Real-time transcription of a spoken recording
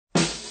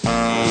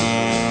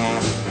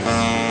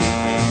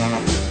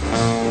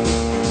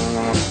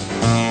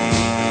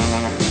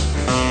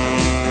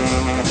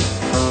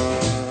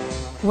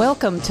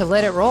Welcome to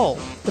Let It Roll,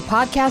 the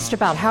podcast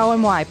about how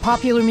and why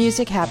popular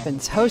music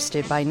happens,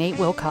 hosted by Nate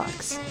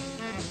Wilcox.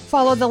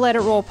 Follow the Let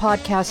It Roll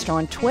podcast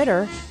on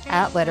Twitter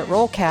at Let It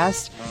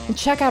Rollcast, and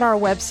check out our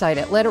website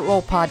at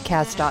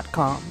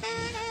letitrollpodcast.com.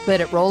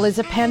 Let It Roll is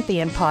a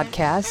Pantheon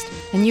podcast,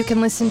 and you can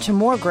listen to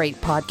more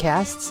great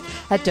podcasts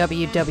at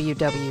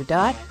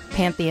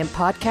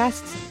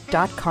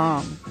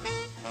www.pantheonpodcasts.com.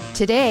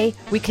 Today,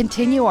 we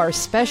continue our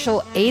special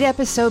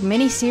 8-episode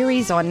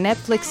miniseries on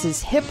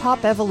Netflix's Hip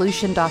Hop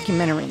Evolution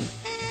documentary.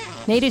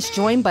 Nate is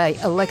joined by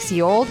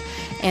Alexi Old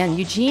and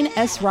Eugene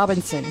S.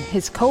 Robinson,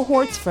 his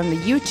cohorts from the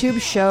YouTube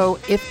show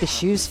If the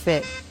Shoes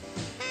Fit.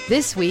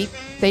 This week,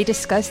 they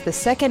discuss the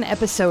second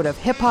episode of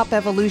Hip Hop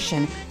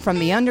Evolution, From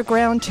the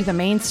Underground to the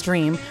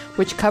Mainstream,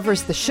 which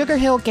covers the Sugar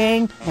Hill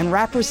Gang and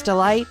Rapper's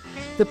Delight,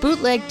 the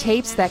bootleg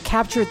tapes that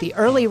captured the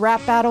early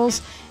rap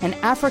battles, and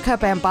Afrika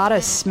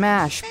Bambaata's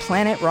smash,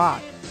 Planet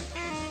Rock.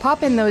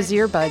 Pop in those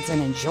earbuds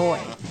and enjoy.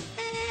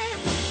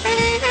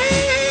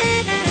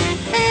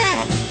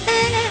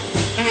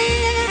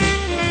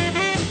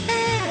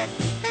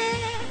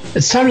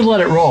 It's time to let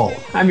it roll.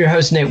 I'm your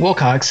host, Nate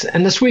Wilcox,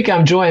 and this week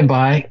I'm joined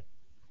by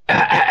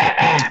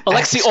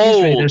Alexi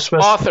Old,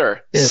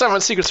 author,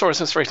 Seven Secret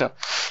Source Inspiration,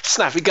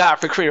 Snappy Guide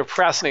for Creative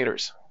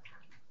Procrastinators.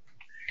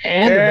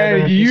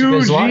 And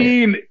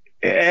Eugene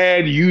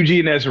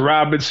S.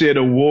 Robinson,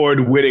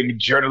 award-winning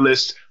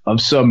journalist of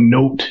some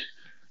note,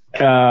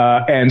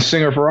 and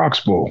singer for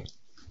Oxbow.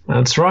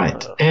 That's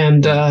right.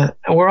 And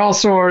we're all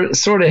sort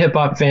of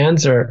hip-hop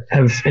fans, or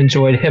have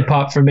enjoyed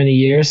hip-hop for many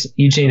years.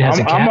 Eugene has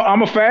a cat.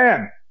 I'm a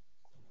fan.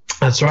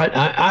 That's right.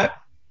 I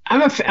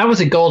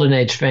was a Golden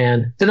Age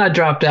fan. Then I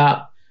dropped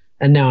out,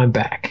 and now I'm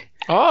back.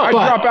 I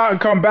drop out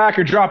and come back,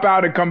 and drop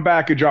out and come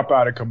back, and drop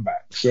out and come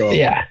back. So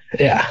yeah.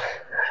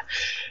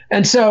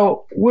 And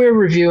so we're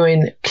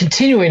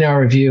continuing our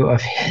review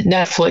of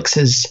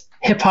Netflix's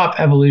Hip Hop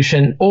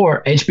Evolution,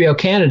 or HBO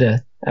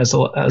Canada, as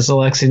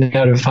Alexi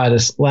notified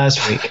us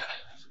last week,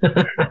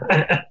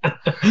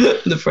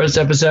 the first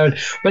episode.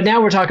 But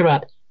now we're talking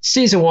about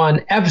Season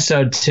 1,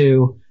 Episode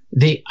 2,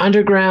 The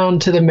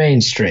Underground to the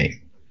Mainstream,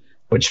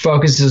 which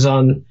focuses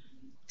on,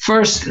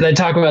 first, they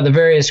talk about the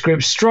various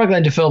groups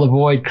struggling to fill the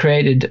void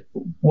created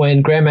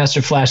when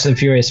Grandmaster Flash and the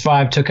Furious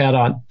 5 took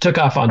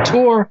off on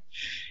tour.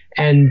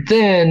 And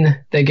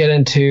then they get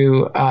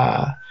into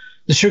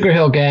the Sugar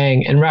Hill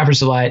Gang and Rapper's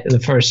Delight in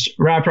the first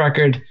rap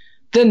record.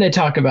 Then they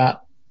talk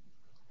about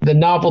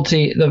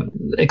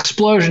the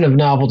explosion of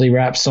novelty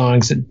rap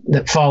songs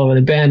that follow in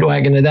the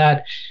bandwagon of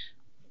that.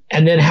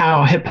 And then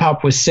how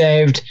hip-hop was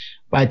saved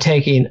by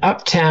taking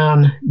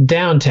Uptown,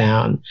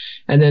 Downtown,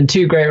 and then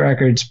two great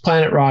records,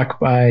 Planet Rock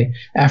by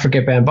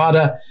Afrika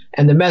Bambaataa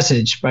and The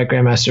Message by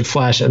Grandmaster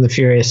Flash and the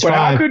Furious 5.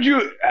 How could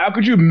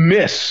you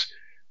miss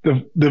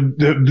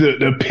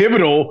the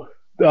pivotal,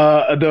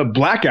 the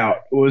Blackout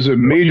was a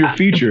major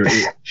feature.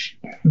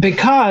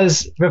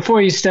 Because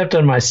before you stepped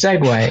on my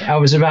segue, I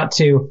was about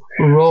to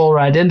roll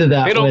right into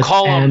that. They don't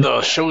call him the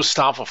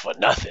showstopper for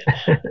nothing.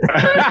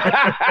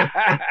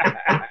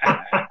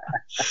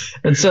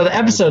 And so the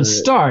episode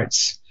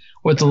starts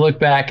with a look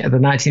back at the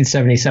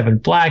 1977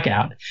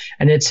 Blackout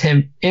and its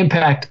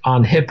impact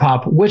on hip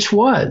hop, which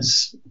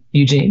was,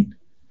 Eugene?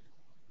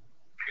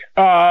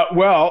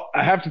 Well,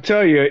 I have to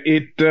tell you,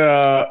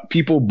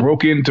 people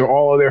broke into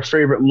all of their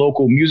favorite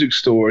local music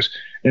stores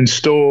and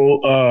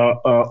stole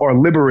or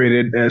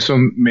liberated, as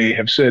some may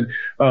have said,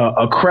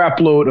 a crap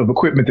load of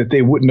equipment that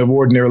they wouldn't have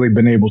ordinarily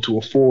been able to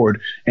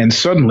afford. And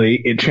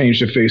suddenly it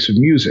changed the face of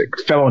music.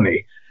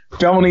 Felony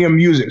of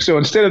music. So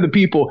instead of the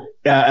people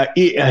at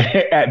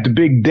the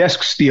big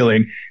desk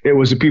stealing, it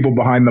was the people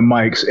behind the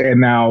mics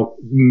and now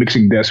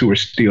mixing desks who were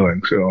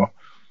stealing. So.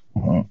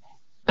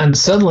 And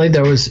suddenly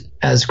there was,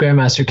 as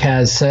Grandmaster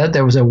Kaz said,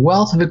 there was a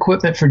wealth of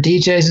equipment for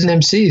DJs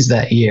and MCs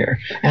that year.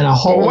 And a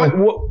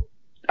whole...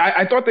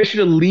 I thought they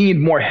should have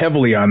leaned more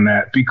heavily on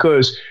that,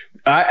 because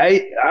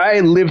I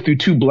lived through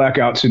two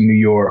blackouts in New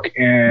York.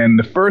 And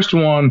the first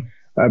one,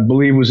 I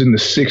believe, was in the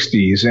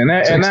 60s. And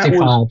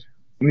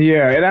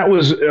that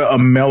was a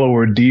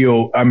mellower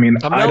deal. I mean,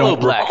 I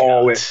don't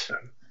recall it.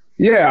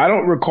 Yeah, I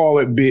don't recall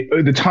it.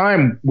 The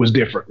time was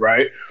different,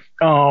 right?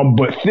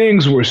 But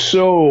things were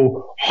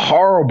so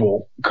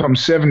horrible come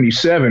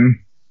 77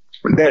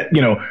 that,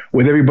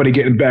 with everybody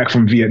getting back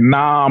from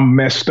Vietnam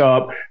messed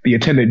up, the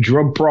attendant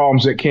drug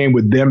problems that came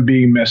with them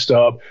being messed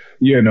up,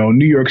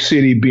 New York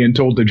City being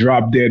told to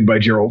drop dead by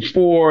Gerald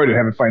Ford and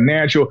having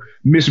financial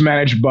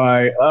mismanaged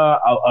by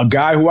a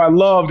guy who I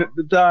loved at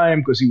the time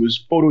because he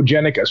was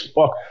photogenic as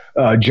fuck,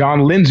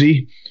 John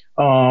Lindsay.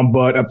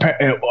 But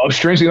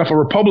strangely enough, a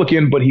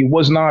Republican, but he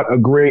was not a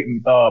great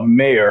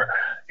mayor.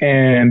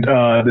 And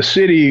the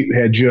city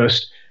had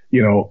just,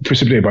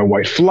 precipitated by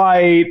white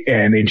flight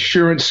and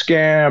insurance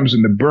scams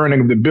and the burning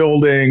of the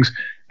buildings,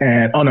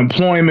 and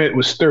unemployment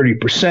was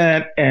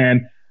 30%.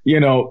 And,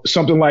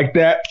 something like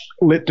that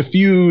lit the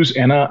fuse.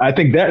 And I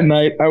think that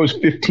night I was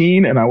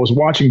 15 and I was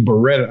watching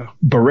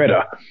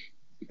Baretta.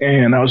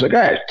 And I was like,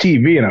 I have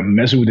TV, and I'm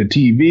messing with the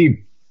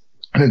TV.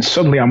 And then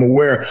suddenly I'm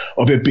aware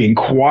of it being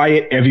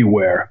quiet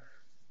everywhere.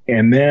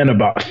 And then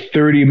about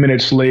 30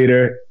 minutes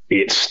later,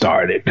 it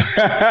started,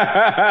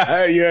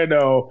 and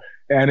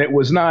it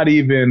was not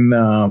even,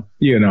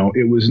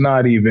 it was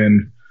not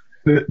even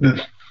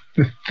the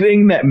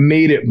thing that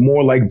made it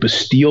more like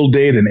Bastille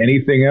Day than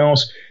anything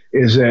else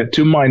is that,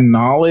 to my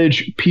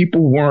knowledge,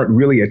 people weren't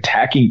really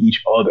attacking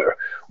each other,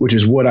 which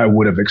is what I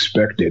would have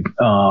expected.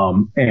 I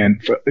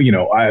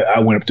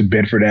went up to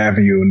Bedford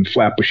Avenue and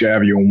Flatbush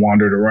Avenue and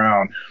wandered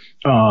around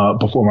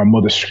before my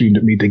mother screamed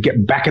at me to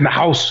get back in the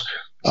house.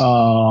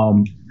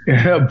 But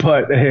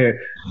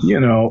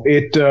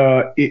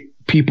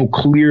people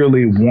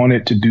clearly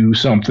wanted to do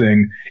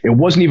something. It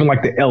wasn't even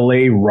like the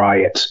LA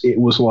riots. It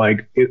was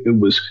like it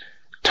was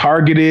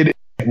targeted.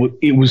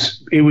 It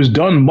was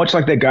done much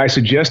like that guy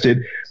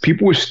suggested.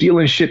 People were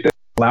stealing shit that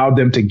allowed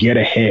them to get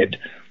ahead,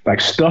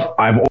 like stuff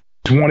I've always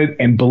wanted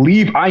and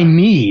believe I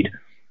need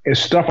is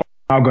stuff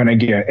I'm now going to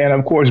get. And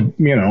of course,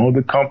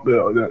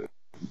 the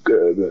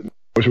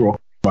were all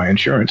by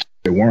insurance.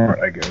 They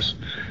weren't, I guess.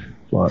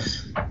 But.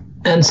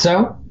 And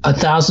so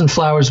 1,000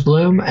 flowers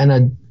bloom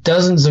and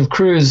dozens of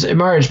crews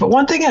emerge. But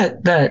one thing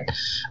that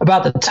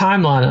about the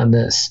timeline on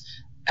this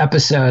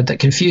episode that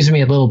confused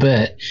me a little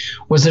bit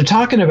was they're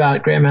talking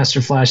about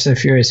Grandmaster Flash and the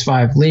Furious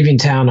Five leaving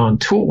town on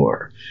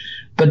tour.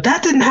 But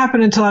that didn't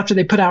happen until after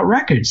they put out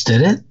records,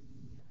 did it?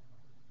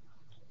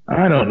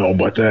 I don't know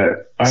about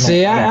that.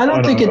 I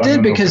don't think it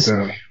did because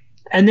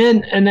and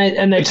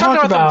they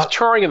talked about them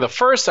touring in the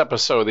first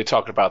episode. They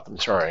talked about them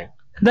touring.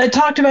 They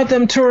talked about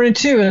them touring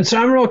too, and so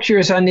I'm real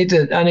curious. I need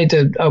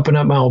to open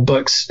up my old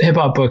books, hip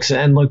hop books,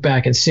 and look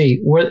back and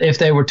see if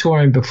they were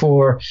touring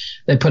before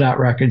they put out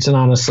records. And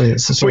honestly,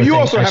 it's the sort of thing you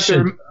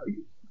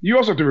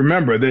also have to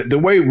remember that the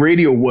way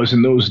radio was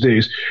in those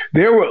days,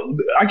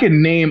 I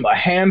can name a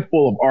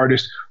handful of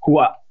artists who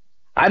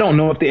I don't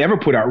know if they ever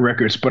put out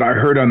records, but I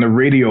heard on the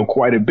radio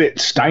quite a bit.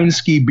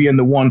 Steinsky being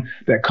the one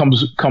that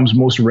comes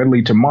most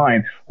readily to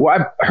mind, who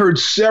I've heard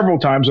several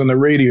times on the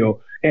radio.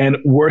 And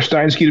were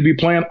Steinsky to be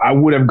playing, I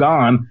would have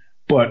gone,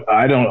 but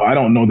I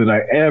don't know that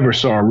I ever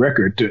saw a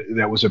record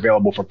that was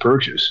available for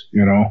purchase.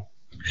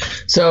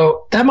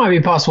 So that might be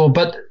possible,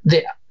 but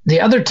the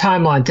other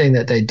timeline thing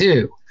that they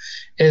do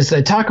is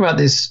they talk about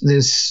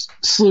this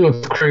slew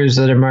of crews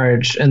that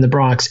emerge in the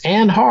Bronx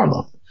and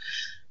Harlem.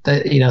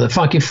 The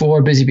Funky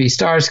Four, Busy Bee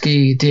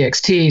Starsky,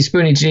 DXT,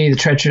 Spoonie G, the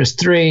Treacherous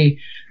Three,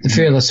 the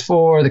Fearless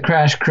Four, the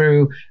Crash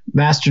Crew,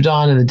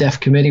 Mastodon, and the Def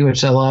Committee,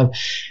 which I love.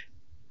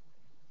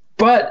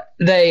 But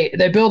they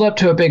build up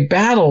to a big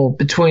battle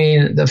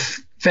between the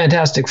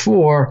Fantastic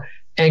Four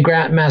and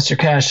Grandmaster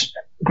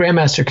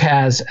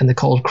Caz and the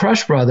Cold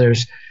Crush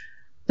Brothers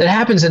that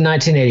happens in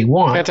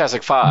 1981.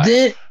 Fantastic Five.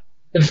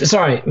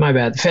 Sorry, my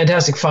bad.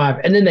 Fantastic Five.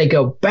 And then they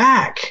go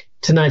back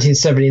to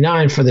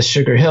 1979 for the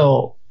Sugar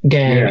Hill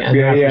Gang and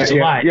Rappers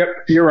Delight. Yep,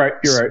 you're right.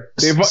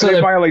 They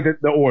violate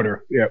the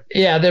order. Yep.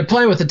 Yeah, they're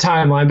playing with the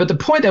timeline. But the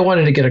point they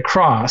wanted to get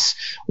across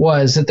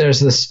was that there's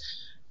this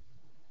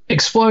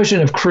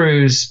explosion of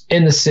crews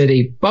in the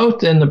city,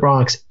 both in the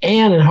Bronx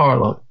and in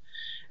Harlem.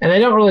 And they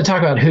don't really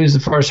talk about who's the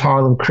first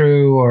Harlem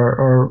crew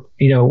or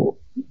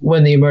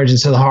when the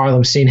emergence of the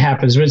Harlem scene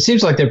happens, but it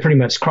seems like they're pretty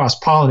much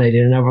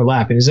cross-pollinated and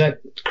overlapping. Is that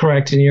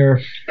correct in your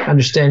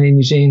understanding,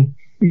 Eugene?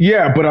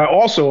 Yeah, but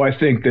I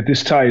think that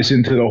this ties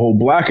into the whole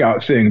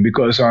blackout thing,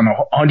 because on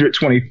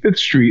 125th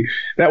Street,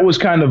 that was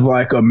kind of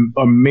like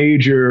a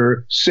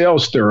major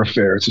sales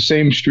thoroughfare. It's the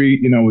same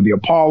street, with the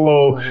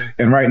Apollo.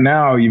 And right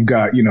now you've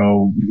got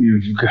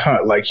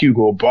like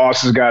Hugo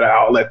Boss has got an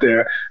outlet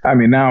there. I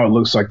mean, now it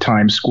looks like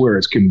Times Square.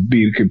 It can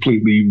be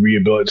completely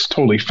rehabilitated. It's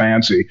totally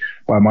fancy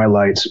by my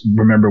lights.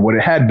 Remember what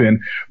it had been.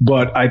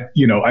 But I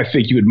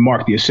think you would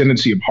mark the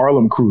ascendancy of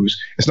Harlem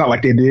crews. It's not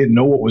like they didn't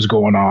know what was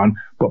going on,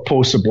 but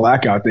post the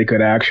blackout, they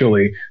could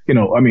actually,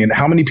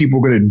 how many people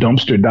were going to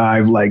dumpster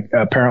dive like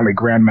apparently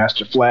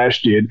Grandmaster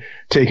Flash did,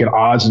 taking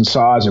odds and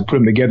sods and put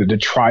them together to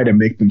try to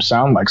make them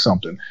sound like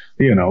something,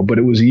 but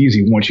it was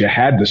easy once you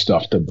had the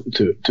stuff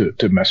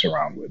to mess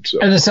around with. So.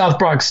 And the South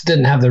Bronx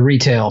didn't have the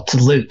retail to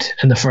loot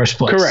in the first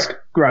place. Correct.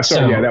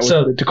 That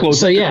was to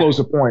close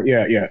the point.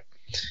 Yeah.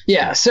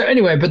 Yeah. So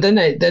anyway, but then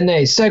they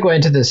segue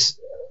into this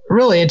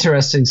really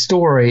interesting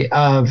story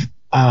of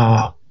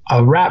a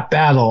rap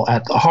battle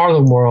at the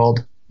Harlem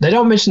World. They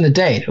don't mention the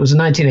date. It was in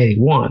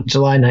 1981,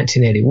 July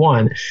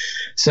 1981.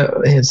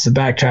 So it's the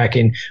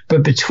backtracking.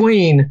 But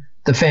between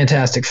the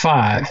Fantastic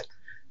Five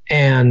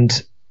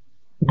and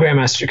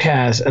Grandmaster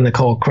Caz and the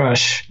Cold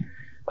Crush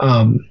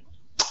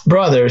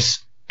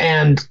brothers,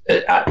 and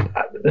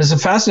it's a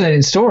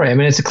fascinating story. I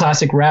mean, it's a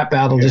classic rap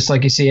battle, just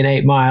like you see in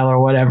 8 Mile or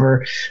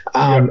whatever,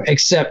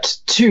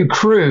 except two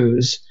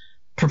crews,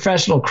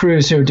 professional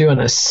crews who are doing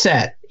a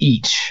set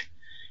each.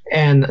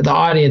 And the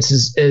audience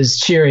is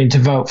cheering to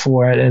vote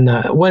for it, and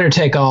winner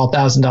take all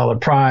 $1,000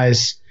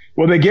 prize.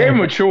 Well, they gave him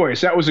a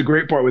choice. That was a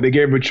great part where they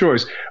gave him a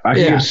choice. I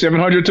can give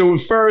 $700 to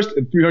the first,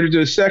 and $300 to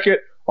the second,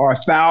 or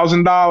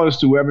 $1,000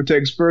 to whoever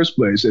takes first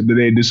place. And then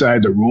they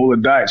decided to roll the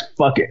dice.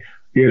 Fuck it,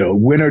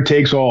 winner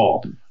takes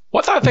all.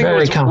 What I think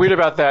was weird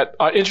about that,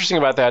 interesting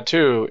about that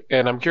too,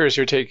 and I'm curious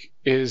your take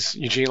is,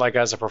 Eugene, like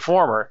as a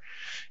performer,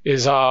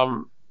 is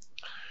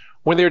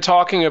when they were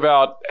talking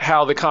about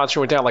how the concert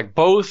went down, like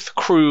both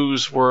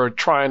crews were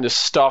trying to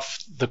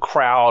stuff the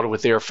crowd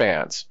with their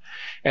fans.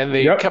 And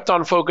they kept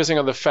on focusing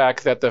on the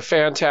fact that the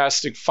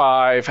Fantastic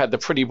Five had the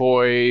Pretty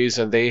Boys,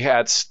 and they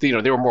had, they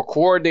were more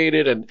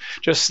coordinated, and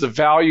just the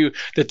value,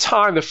 the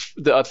time,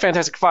 the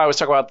Fantastic Five was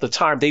talking about the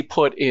time they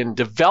put in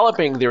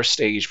developing their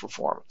stage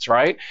performance,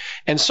 right?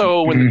 And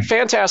so when the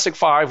Fantastic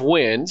Five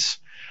wins,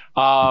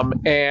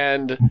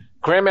 and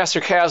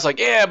Grandmaster Caz like,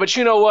 yeah, but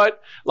you know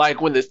what? Like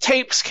when the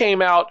tapes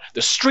came out,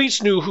 the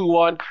streets knew who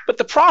won. But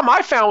the problem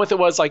I found with it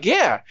was like,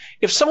 yeah,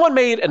 if someone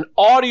made an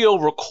audio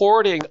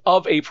recording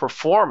of a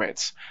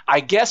performance,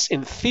 I guess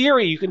in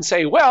theory you can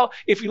say, well,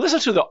 if you listen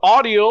to the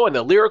audio and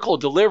the lyrical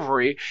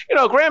delivery,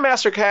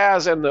 Grandmaster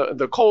Caz and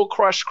the Cold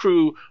Crush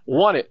crew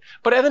won it.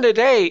 But at the end of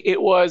the day, it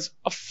was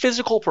a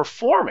physical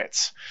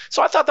performance.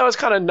 So I thought that was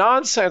kind of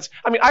nonsense.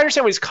 I mean, I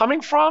understand where he's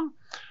coming from.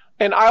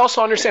 And I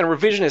also understand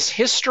revisionist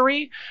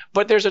history,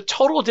 but there's a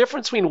total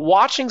difference between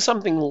watching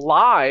something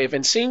live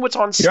and seeing what's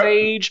on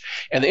stage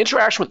and the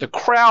interaction with the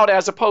crowd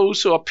as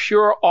opposed to a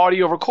pure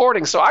audio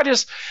recording. So I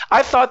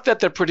thought that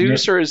the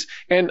producers,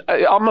 and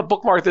I'm going to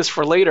bookmark this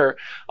for later,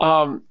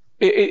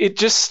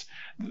 it's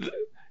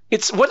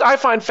what I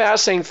find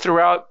fascinating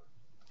throughout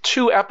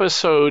 2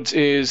 episodes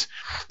is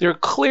there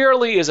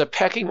clearly is a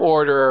pecking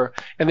order,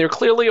 and there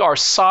clearly are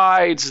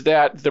sides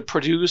that the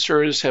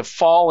producers have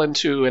fallen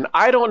to. And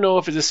I don't know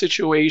if it's a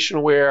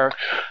situation where,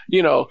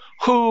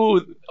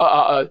 who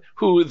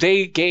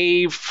they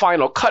gave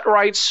final cut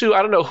rights to.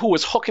 I don't know who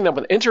was hooking them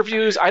with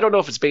interviews. I don't know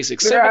if it's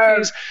basic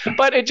sympathies,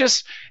 but I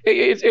just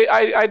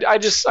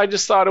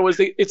thought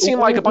it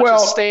seemed like a bunch of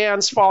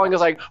stands falling. It's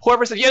like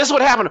whoever said, yeah, this is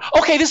what happened.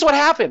 Okay, this is what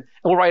happened.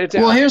 And we'll write it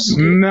down. Well,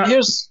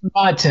 here's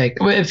my take.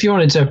 If you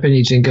want to jump in,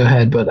 Eugene, go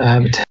ahead, but I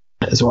have a take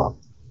as well.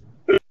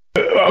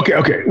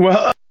 Okay.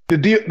 Well, the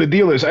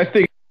deal is, I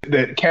think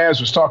that Caz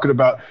was talking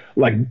about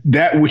like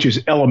that which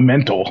is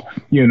elemental,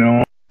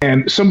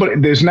 and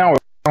there's now a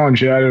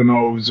challenge. I don't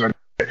know. It was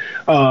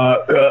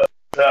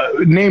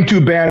name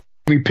 2 bands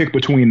we picked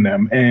between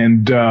them,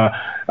 and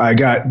I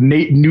got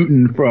Nate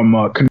Newton from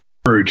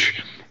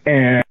Converge,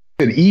 and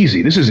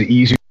easy. This is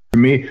easy for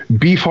me.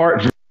 Beefheart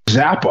versus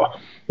Zappa.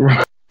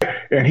 Right?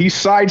 And he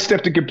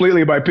sidestepped it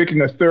completely by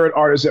picking a third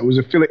artist that was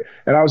affiliated.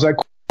 And I was like,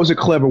 that was a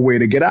clever way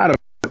to get out of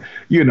it.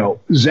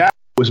 Zappa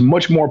was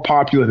much more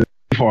popular than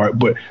Beefheart,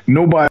 but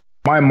nobody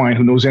in my mind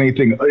who knows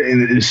anything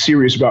and is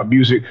serious about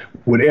music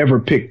would ever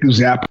pick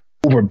Zappa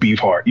over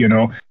Beefheart.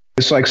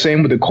 It's like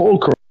same with the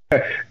Cold Crush.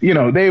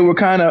 They were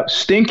kind of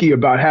stinky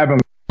about having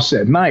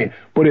at night,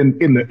 but in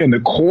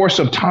the course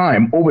of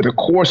time, over the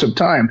course of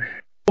time,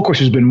 Cold Crush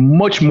has been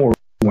much more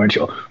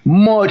influential,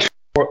 much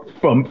more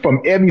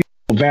from every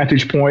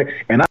vantage point,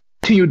 and I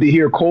continued to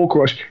hear Cold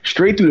Crush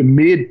straight through the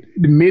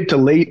mid to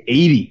late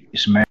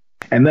 80s, man.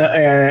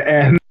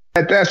 And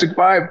Fantastic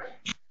Five.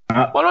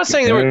 Well, I'm not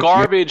saying they were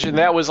garbage, and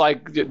that was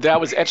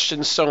etched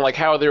in stone, like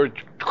how their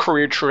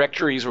career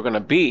trajectories were going to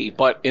be.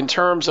 But in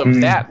terms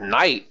of that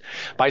night,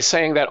 by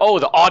saying that,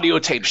 the audio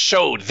tape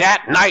showed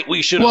that night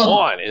we should have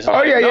won.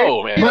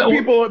 Man. But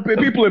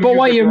people in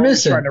what you're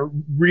missing, trying to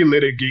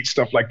relitigate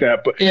stuff like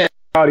that. But the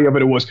reality of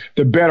it was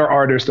the better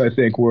artists, I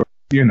think, were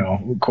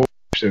Cold.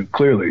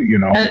 Clearly,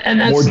 and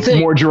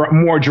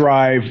more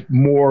drive,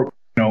 more,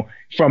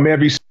 from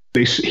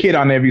they hit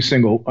on every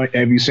single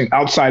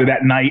outside of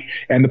that night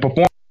and the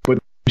performance, but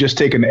just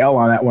taking the L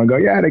on that one. Go,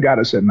 yeah, they got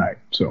us at night.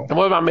 So, and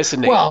what about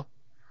missing Nate? Well,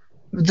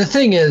 the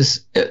thing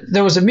is,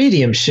 there was a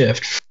medium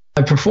shift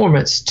from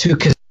performance to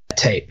cassette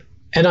tape,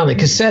 and on the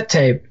cassette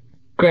tape,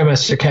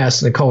 Grandmaster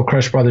Caz and the Cold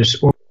Crush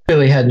Brothers were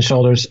really head and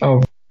shoulders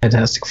over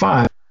Fantastic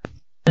Five.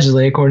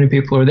 Allegedly, according to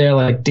people who are there,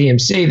 like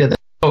DMC, that they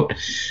quote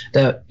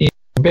that big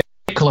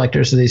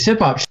collectors of these hip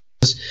hop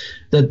shows,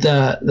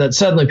 that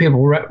suddenly people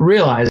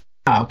realize,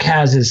 wow,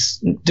 Caz is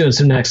doing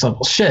some next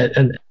level shit,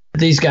 and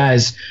these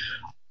guys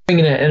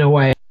bringing it in a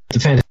way the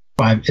Fantastic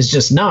Five is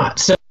just not.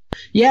 So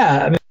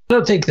yeah, I mean, I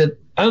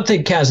don't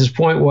think Caz's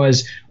point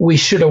was we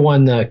should have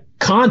won the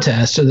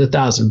contest or the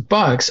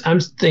 $1,000. I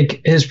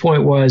think his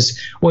point was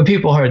when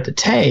people heard the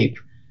tape,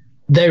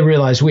 they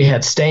realized we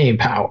had staying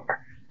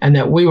power and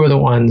that we were the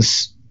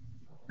ones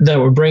that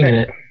were bringing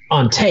it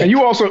on tape. And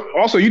you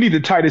also you need to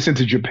tie this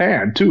into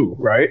Japan too,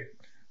 right?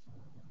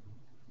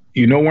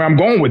 You know where I'm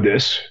going with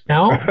this.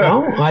 No,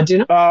 I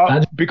do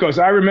not. Because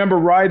I remember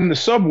riding the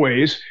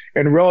subways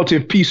in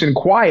relative peace and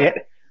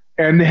quiet.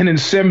 And then in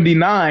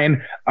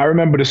 '79, I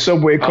remember the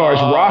subway cars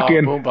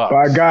rocking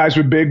by guys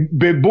with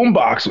big boom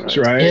boxes,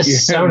 right?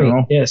 Yes,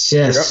 Sony. Yes.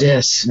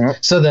 Yep.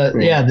 So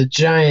the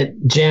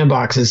giant jam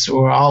boxes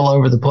were all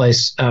over the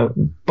place,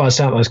 bust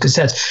out those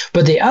cassettes.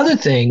 But the other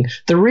thing,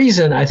 the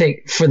reason I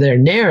think for their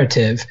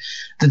narrative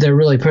that they're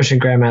really pushing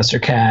Grandmaster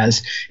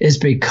Caz is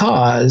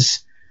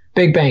because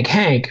Big Bank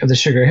Hank of the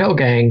Sugar Hill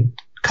Gang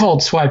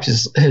swiped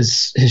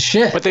his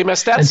shit. But they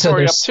messed that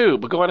story up too.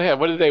 But go on ahead.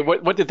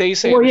 What did they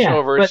say in the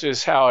show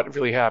versus how it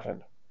really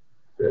happened?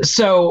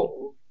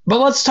 So But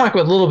let's talk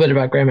a little bit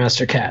about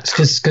Grandmaster Caz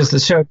because the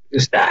show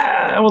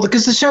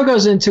because the show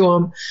goes into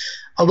him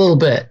a little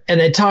bit, and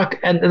they talk.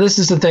 And this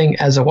is the thing,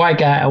 as a white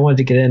guy, I wanted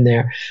to get in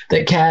there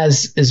that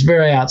Caz is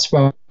very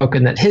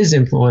outspoken. That his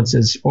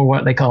influences were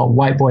what they call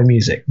white boy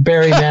music.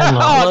 Barry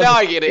Manilow. Now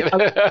I get it.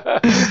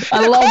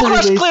 I love Cold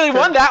Crush clearly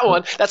won that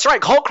one. That's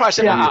right, Cold Crush.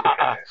 Yeah.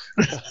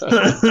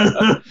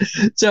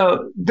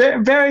 So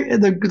Barry,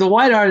 the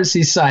white artist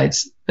he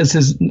cites as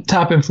his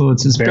top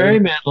influences: Barry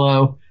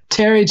Manilow,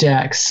 Terry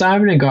Jacks,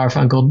 Simon and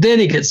Garfunkel. Then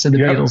he gets to the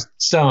Beatles,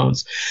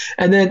 Stones,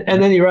 and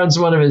then he runs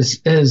one of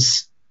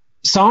his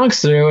songs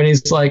through, and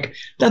he's like,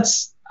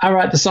 I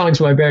write the songs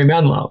by Barry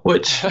Manilow,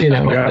 which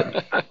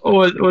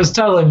was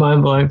totally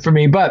mind blowing for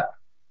me. But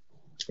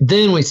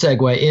then we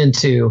segue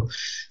into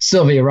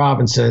Sylvia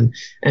Robinson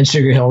and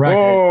Sugar Hill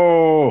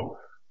Records.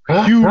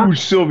 Oh, huge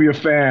Sylvia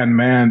fan,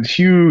 man,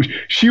 huge.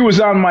 She was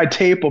on my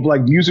tape of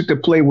like music to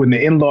play when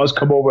the in-laws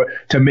come over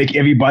to make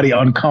everybody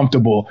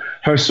uncomfortable.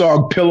 Her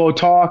song Pillow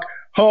Talk.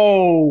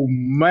 Oh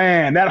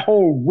man, that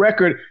whole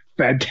record.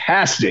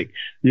 Fantastic,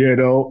 Yes.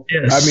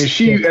 I mean,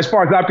 she, as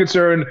far as I'm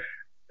concerned,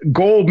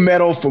 gold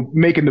medal for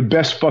making the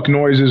best fuck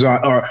noises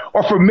or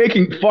for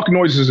making fuck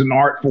noises an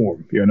art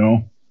form,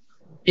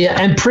 Yeah,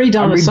 and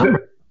pre-Donna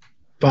Summer.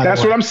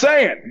 That's what I'm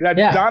saying.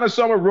 Donna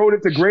Summer wrote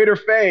it to greater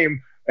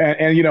fame,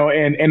 and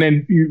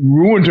then you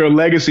ruined her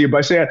legacy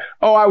by saying,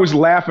 "Oh, I was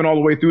laughing all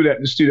the way through that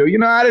in the studio."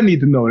 I didn't need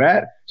to know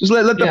that. Just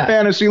let the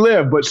fantasy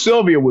live. But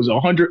Sylvia was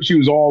 100. She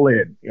was all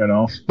in,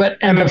 But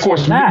and of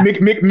course,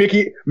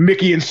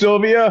 Mickey and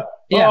Sylvia.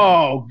 Yeah.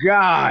 Oh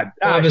God,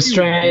 Love is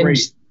Strange.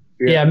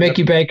 Yeah,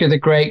 Mickey Baker, the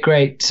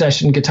great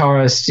session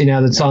guitarist,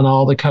 that's on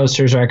all the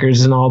Coasters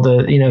records and all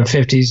the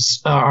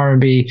 50s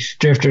R&B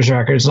Drifters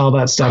records and all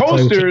that stuff.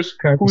 Coasters,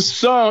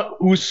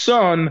 whose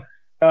son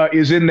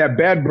is in that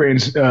Bad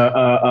Brains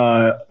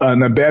on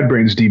the Bad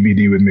Brains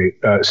DVD with me.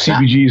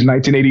 CBG's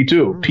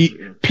 1982.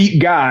 Pete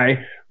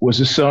Guy was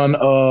the son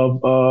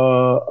of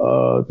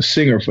the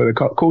singer for the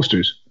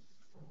Coasters.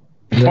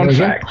 Fun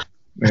fact.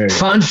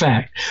 Fun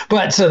fact.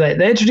 But so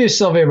they introduced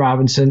Sylvia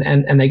Robinson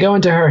and they go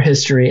into her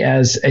history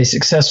as a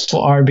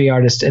successful R&B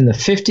artist in the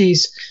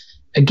 50s,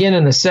 again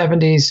in the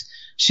 70s.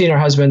 She and her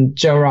husband,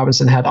 Joe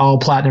Robinson, had all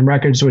platinum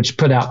records, which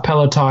put out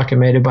Pillow Talk and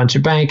made a bunch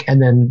of bank,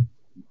 and then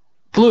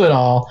blew it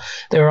all.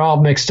 They were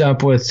all mixed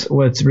up with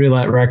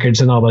Roulette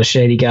Records and all those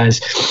shady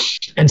guys.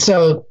 And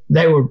so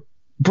they were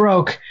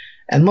broke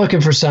and looking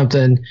for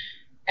something,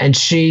 and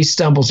she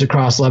stumbles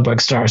across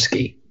Ledbuck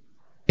Starsky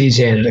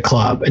DJing at a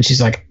club, and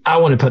she's like, I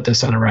want to put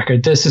this on a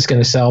record. This is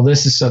going to sell.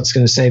 This is what's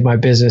going to save my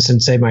business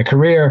and save my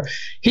career.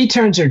 He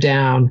turns her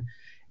down,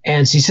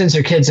 and she sends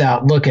her kids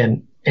out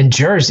looking in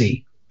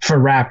Jersey for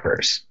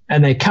rappers,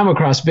 and they come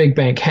across Big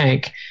Bank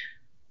Hank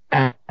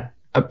at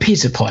a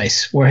pizza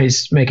place where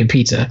he's making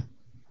pizza,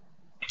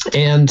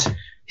 and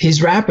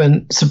he's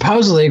rapping.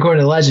 Supposedly,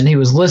 according to legend, he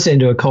was listening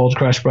to a Cold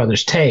Crush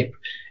Brothers tape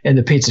in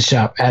the pizza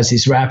shop as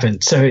he's rapping.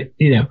 So,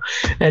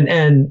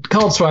 and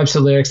Cold swipes the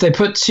lyrics.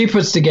 She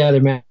puts together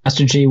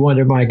Master G,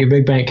 Wonder Mike, and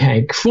Big Bank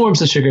Hank, forms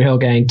the Sugar Hill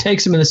Gang,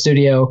 takes them in the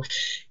studio,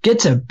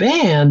 gets a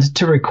band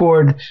to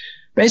record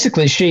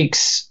basically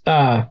Chic's,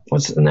 now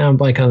I'm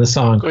blanking on the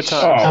song. Good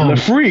Time. The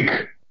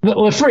Freak.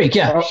 The Freak,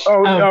 yeah.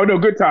 No,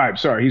 Good Time.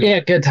 Sorry.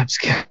 Good Times.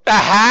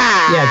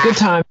 Yeah, Good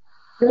Time.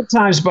 Good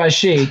Times by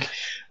Chic,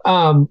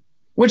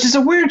 which is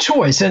a weird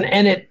choice.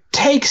 And it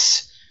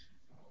takes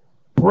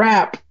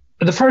rap.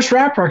 The first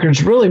rap record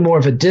is really more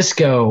of a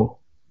disco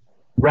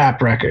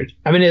rap record.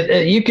 I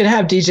mean, you could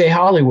have DJ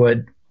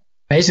Hollywood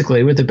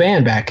basically with the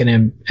band backing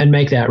him and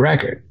make that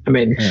record. I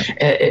mean,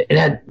 it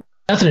had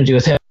nothing to do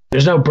with him.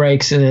 There's no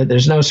breaks in it.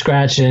 There's no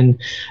scratching,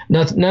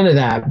 none of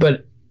that.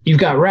 But you've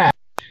got rap,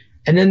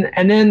 and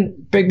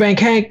then Big Bank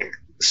Hank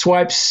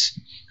swipes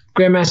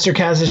Grandmaster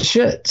Caz's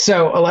shit.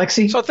 So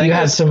Alexi, you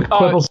had some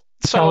quibbles.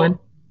 So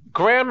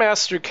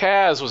Grandmaster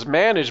Caz was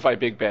managed by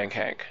Big Bank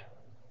Hank.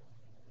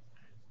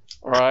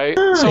 Right?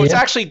 So it's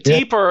actually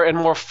deeper and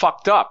more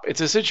fucked up.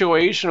 It's a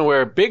situation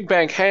where Big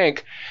Bank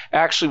Hank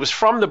actually was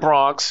from the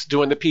Bronx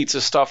doing the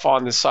pizza stuff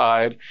on the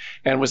side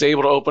and was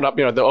able to open up,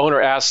 the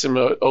owner asked him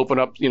to open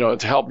up, to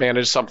help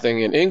manage something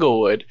in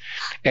Inglewood.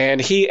 And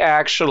he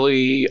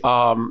actually,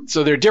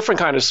 so there are different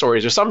kind of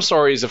stories. There's some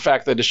stories, the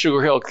fact that the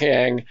Sugar Hill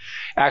Gang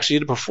actually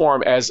did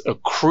perform as a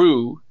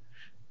crew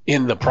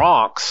in the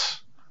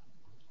Bronx,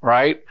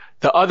 right?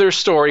 The other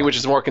story, which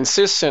is more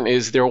consistent,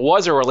 is there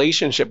was a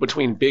relationship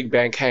between Big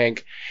Bank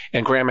Hank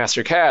and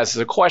Grandmaster Caz. There's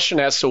a question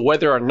as to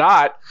whether or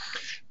not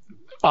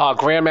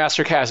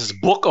Grandmaster Caz's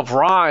Book of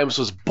Rhymes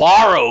was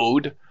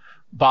borrowed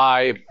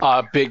by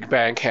Big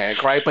Bank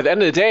Hank, right? But at the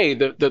end of the day,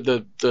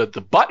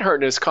 the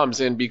butthurtness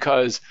comes in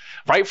because,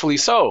 rightfully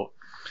so,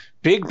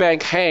 Big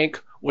Bank Hank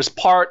was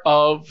part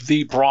of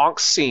the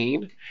Bronx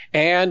scene,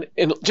 and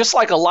just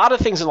like a lot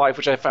of things in life,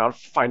 which I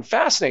find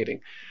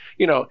fascinating.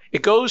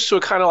 It goes to a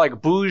kind of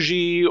like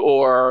bougie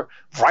or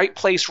right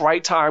place,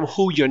 right time,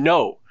 who you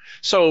know.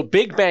 So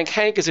Big Bank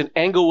Hank is in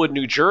Englewood,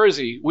 New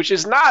Jersey, which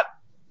is not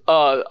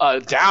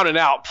a down and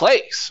out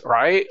place,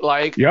 right?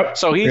 Like,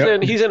 so he's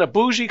in a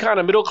bougie kind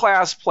of middle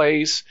class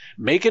place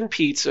making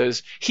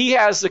pizzas. He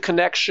has the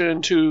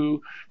connection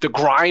to the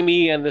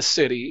grimy and the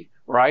city,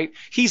 right?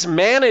 He's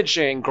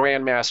managing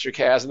Grandmaster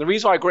Caz, and the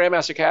reason why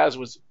Grandmaster Caz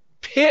was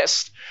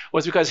pissed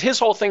was because his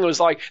whole thing was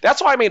like,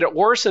 that's why I made it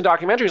worse in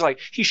documentaries. Like,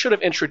 he should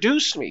have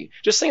introduced me.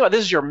 Just think about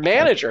this is your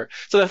manager.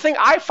 So the thing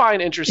I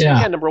find interesting,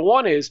 again, number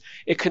one, is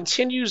it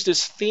continues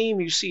this theme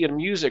you see in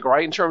music,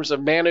 right? In terms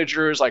of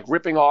managers like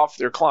ripping off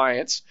their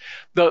clients.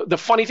 The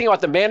funny thing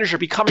about the manager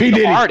becoming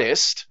the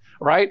artist,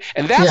 right?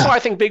 And that's why I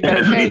think Big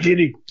Bang Hank.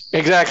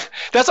 Exactly.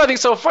 That's what I think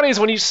so funny is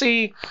when you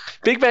see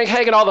Big Bang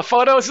Hank in all the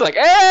photos, he's like,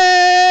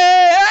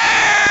 hey!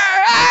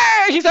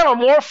 He's having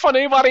more fun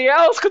than anybody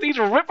else because he's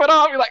ripping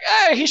off. You're like,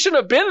 hey, he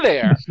shouldn't have been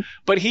there,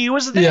 but he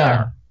was there.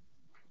 Yeah.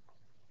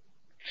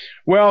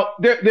 Well,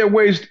 there are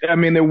ways. I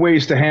mean, there are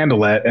ways to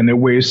handle that, and there are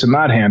ways to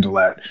not handle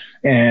that.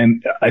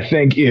 And I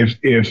think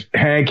if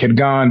Hank had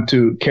gone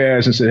to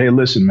Caz and said, "Hey,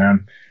 listen,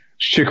 man,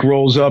 chick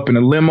rolls up in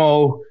a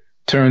limo.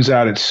 Turns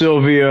out it's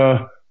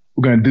Sylvia.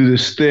 We're gonna do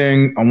this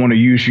thing. I want to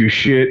use your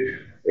shit.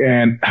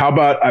 And how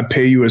about I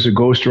pay you as a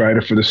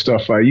ghostwriter for the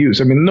stuff I use?"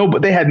 I mean,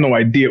 but they had no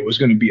idea it was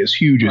going to be as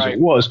huge as it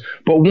was.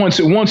 But once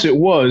it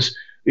was,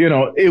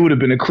 it would have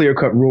been a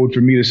clear-cut road for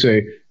me to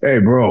say, "Hey,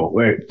 bro,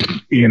 wait,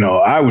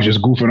 I was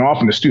just goofing off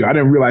in the studio. I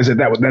didn't realize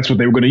that's what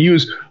they were going to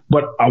use,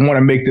 but I want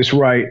to make this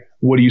right.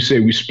 What do you say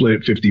we split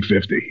it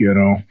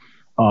 50-50,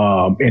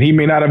 And he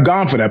may not have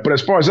gone for that. But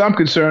as far as I'm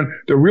concerned,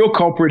 the real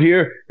culprit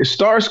here is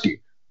Starsky.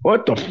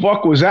 What the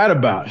fuck was that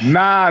about?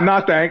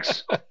 Nah,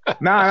 thanks.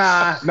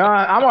 Nah.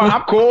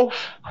 I'm cool.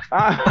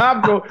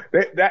 I'm cool.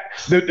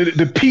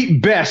 The Pete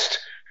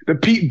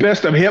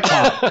Best of hip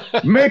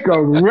hop. Make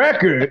a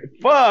record?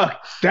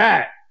 Fuck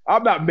that.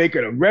 I'm not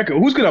making a record.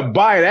 Who's gonna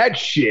buy that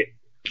shit?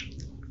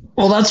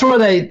 Well, that's where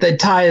they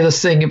tie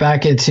this thing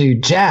back into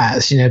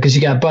jazz, because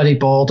you got Buddy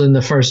Bolden,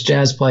 the first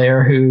jazz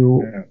player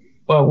who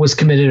was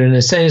committed in an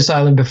insane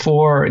asylum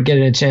before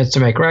getting a chance to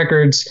make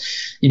records.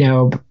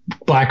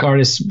 Black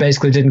artists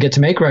basically didn't get to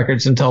make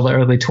records until the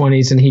early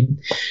 20s, and he,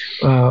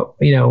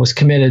 was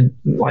committed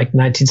like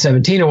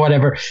 1917 or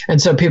whatever.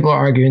 And so people are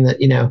arguing that,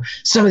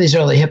 some of these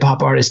early hip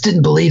hop artists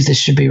didn't believe this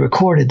should be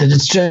recorded, that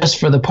it's just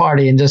for the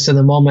party and just in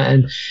the moment.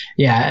 And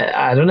yeah,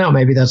 I don't know,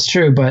 maybe that's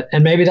true,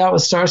 and maybe that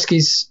was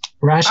Starsky's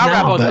rationale. I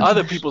rap on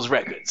other people's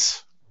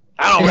records.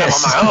 I don't rap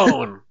on my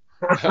own.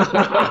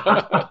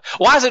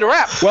 Why is it a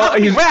rap? Well,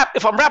 he's rap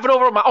if I'm rapping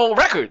over my own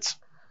records.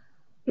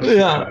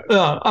 Yeah.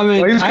 I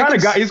mean, he's kind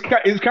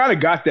of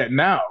got that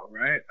now,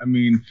 right? I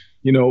mean,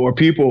 are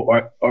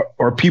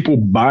people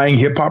buying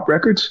hip hop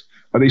records?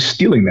 Are they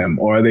stealing them,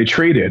 or are they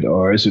traded,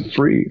 or is it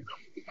free?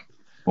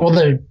 Well,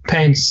 they're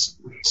paying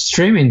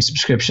streaming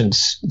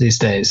subscriptions these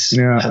days.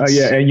 Yeah,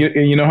 and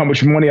you know how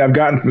much money I've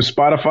gotten from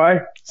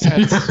Spotify?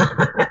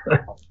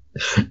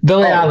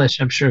 Billie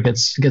Eilish, I'm sure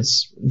gets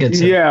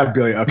Billie.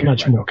 Okay,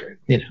 much more. Okay,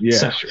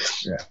 yeah, sure.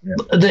 Yeah.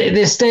 The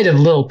estate of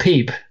Lil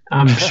Peep,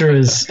 I'm sure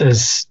is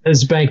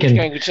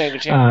banking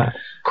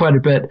quite a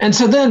bit. And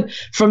so then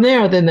from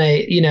there,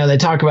 they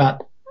talk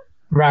about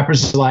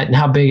Rapper's Delight and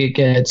how big it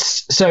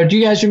gets. So do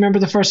you guys remember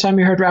the first time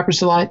you heard Rapper's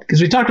Delight?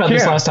 Because we talked about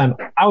this last time.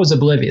 I was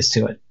oblivious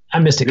to it. I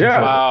missed it.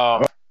 Yeah.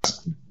 Wow.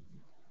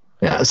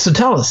 Yeah. So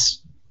tell us.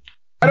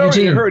 I'd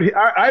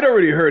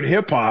already heard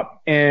hip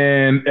hop,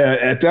 and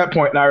at that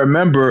point, I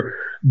remember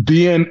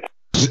being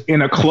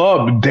in a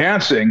club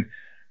dancing,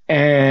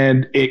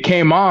 and it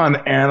came on,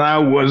 and I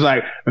was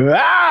like,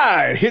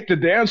 I hit the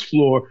dance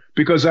floor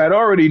because I'd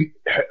already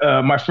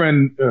my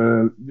friend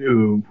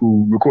who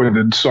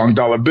recorded the song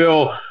Dollar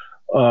Bill,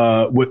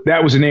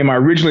 that was the name I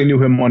originally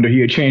knew him under. He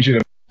had changed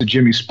it to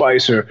Jimmy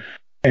Spicer,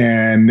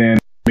 and then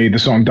made the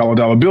song Dollar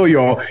Dollar Bill.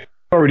 Y'all he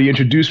already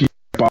introduced me.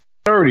 I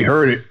already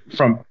heard it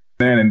from.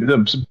 And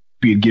the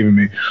he had given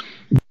me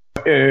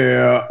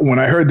when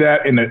I heard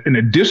that in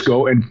a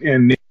disco,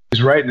 and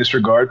he's right in this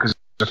regard because it's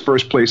the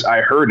first place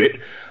I heard it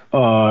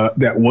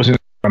that wasn't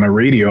on a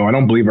radio. I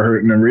don't believe I heard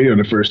it on the radio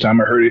the first time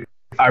I heard it.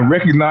 I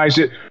recognized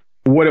it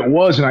for what it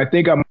was, and I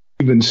think I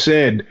even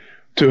said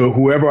to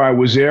whoever I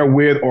was there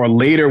with, or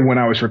later when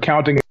I was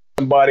recounting it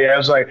to somebody, I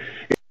was like,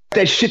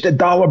 "That shit that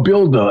Dollar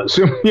Bill does,"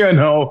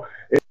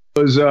 It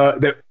was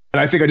that. And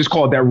I think I just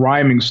called it that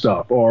rhyming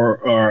stuff, or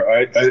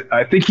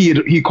I think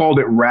he called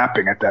it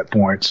rapping at that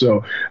point.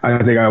 So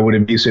I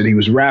think he said he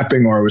was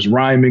rapping or it was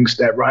rhyming,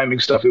 that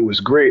rhyming stuff. It was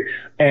great.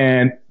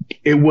 And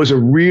it was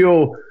a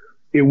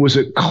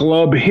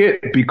club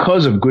hit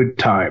because of Good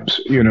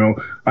Times.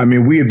 I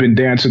mean, we had been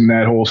dancing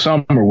that whole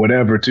summer or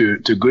whatever to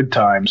Good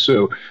Times.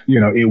 So,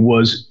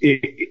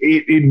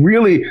 it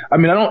really, I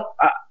mean,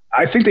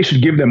 I think they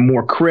should give them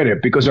more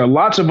credit because there are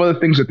lots of other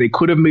things that they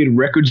could have made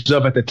records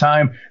of at the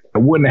time that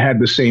wouldn't have had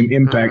the same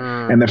impact.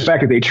 And the fact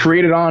that they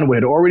traded on what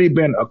had already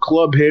been a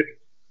club hit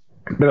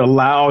that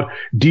allowed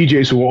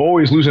DJs who were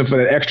always losing for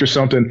that extra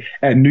something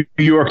at New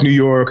York,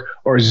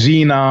 or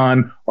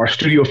Xenon or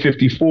Studio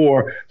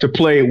 54 to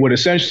play what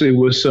essentially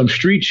was some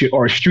street shit,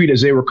 or street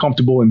as they were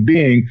comfortable in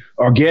being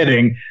or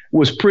getting,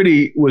 was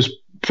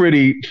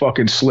pretty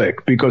fucking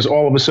slick, because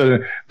all of a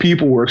sudden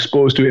people were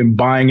exposed to it and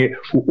buying it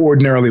who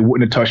ordinarily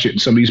wouldn't have touched it.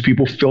 And some of these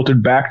people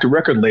filtered back to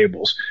record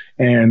labels.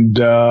 And,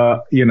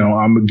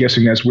 I'm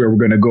guessing that's where we're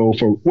going to go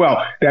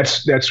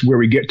that's where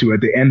we get to at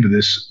the end of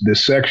this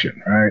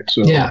section. Right.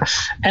 So, yeah.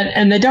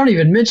 And they don't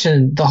even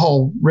mention the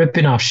whole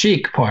ripping off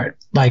Chic part.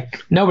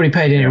 Like, nobody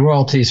paid any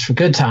royalties for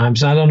Good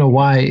Times. And I don't know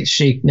why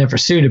Chic never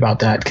sued about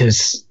that,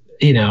 because,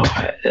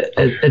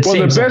 it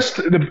seems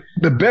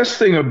the best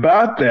thing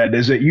about that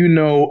is that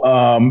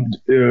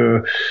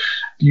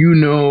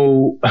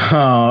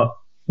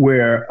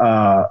where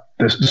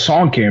the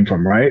song came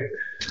from, right?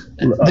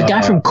 The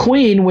guy from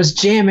Queen was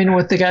jamming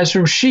with the guys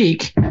from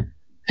Chic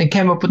and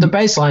came up with the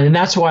bass line, and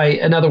that's why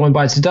Another One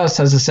Bites the Dust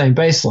has the same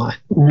bass line.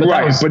 But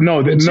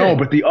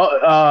the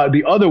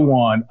other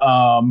one,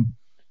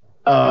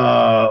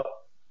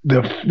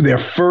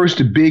 their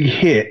first big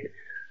hit,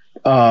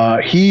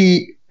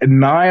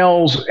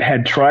 Niles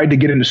had tried to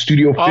get in the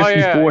Studio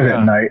 54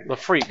 that night. Le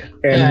Freak.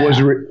 And Le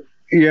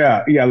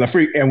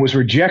Freak, and was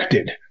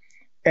rejected.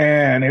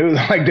 And it was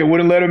like they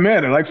wouldn't let him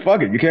in. They're like,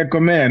 fuck it, you can't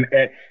come in.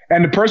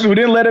 And the person who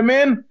didn't let him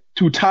in,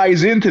 who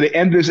ties into the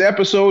end of this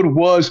episode,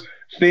 was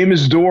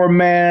famous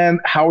doorman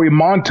Howie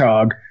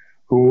Montag,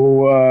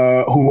 who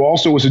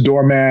also was a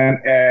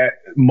doorman at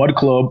Mud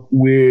Club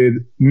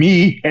with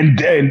me and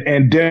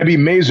Debbie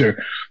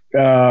Mazur.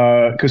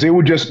 Because they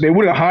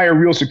wouldn't hire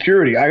real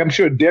security. I'm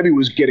sure Debbie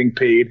was getting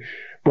paid,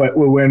 but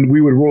when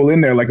we would roll in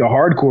there like the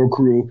hardcore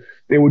crew,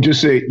 they would just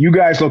say, "You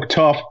guys look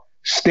tough.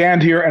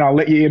 Stand here, and I'll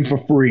let you in for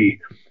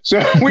free." So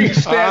we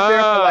stand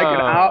there for like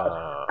an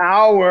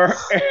hour,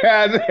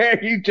 and then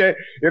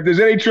if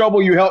there's any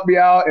trouble, you help me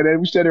out, and then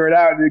we stand there an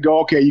hour, and they go,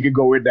 "Okay, you can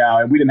go in now,"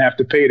 and we didn't have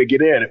to pay to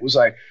get in. It was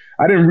like,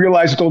 I didn't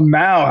realize until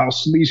now how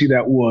sleazy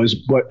that was,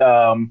 but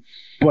I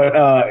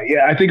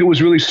think it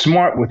was really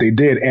smart what they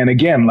did. And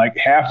again, like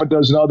half a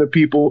dozen other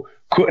people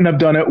couldn't have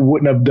done it,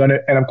 wouldn't have done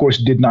it, and of course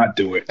did not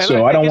do it. And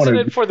so I don't want to.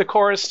 Isn't it for the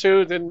chorus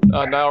too? Then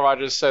Nile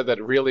Rodgers said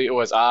that really it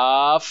was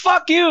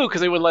fuck you,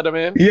 because they wouldn't let him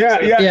in. Yeah,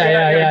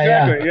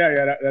 exactly.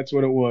 Yeah, that's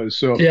what it was.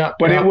 So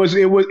it was.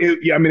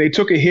 I mean, they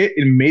took a hit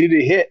and made it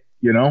a hit.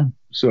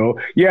 So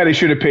they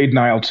should have paid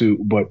Nile too,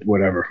 but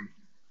whatever.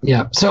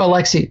 Yeah. So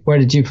Alexi, where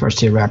did you first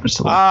hear Rappers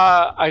to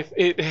Live?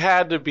 It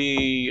had to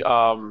be.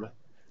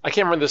 I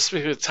can't remember the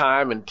specific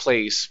time and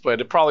place,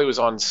 but it probably was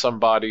on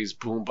somebody's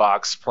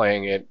boombox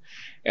playing it.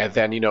 And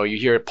then, you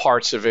hear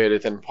parts of it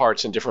and then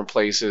parts in different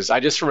places.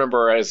 I just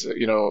remember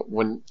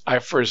when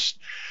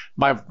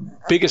my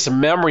biggest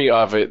memory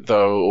of it,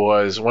 though,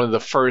 was one of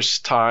the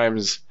first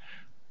times,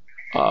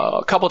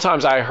 a couple of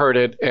times I heard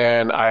it,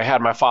 and I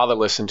had my father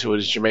listen to it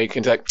as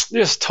Jamaicans, like,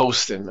 just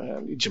toasting,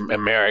 man,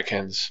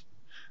 Americans.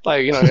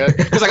 Like,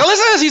 because like, oh,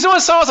 listen to this, he's doing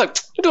songs like,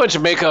 I'm doing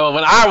Jamaica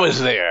when I was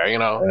there, He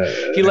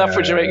left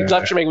for Jamaica. He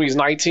left Jamaica when he was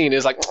 19.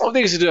 It's like, oh, they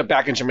used to do it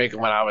back in Jamaica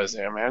when I was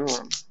there, man.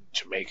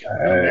 Jamaican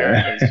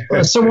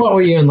Americans. So what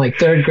were you in, like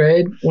third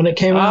grade when it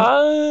came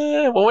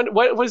out?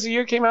 What was the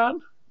year it came out?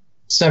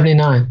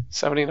 79.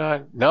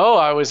 79. No,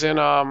 I was in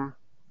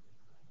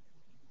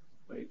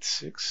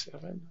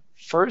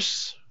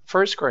first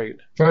grade.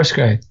 First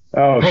grade.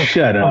 Oh,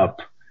 shut up.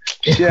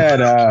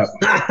 Shut up.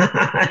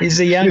 He's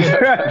a youngin'.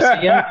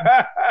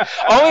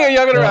 Only a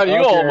youngin' around you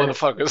old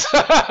motherfuckers.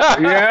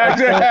 Yeah,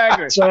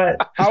 exactly. That's right.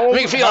 How old,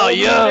 make me feel all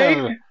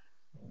young.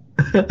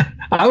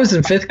 I was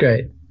in fifth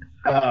grade.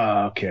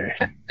 Oh, okay.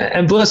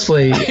 And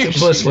blissfully. All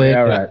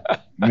right.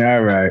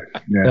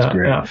 That's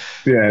great.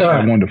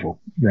 Yeah, wonderful.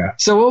 Yeah.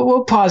 So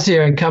we'll pause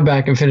here and come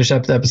back and finish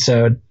up the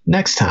episode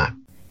next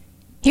time.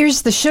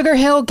 Here's the Sugar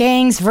Hill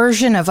Gang's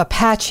version of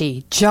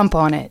Apache. Jump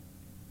on it.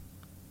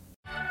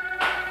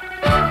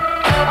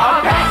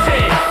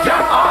 Apache,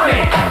 jump on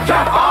it,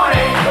 jump on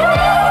it.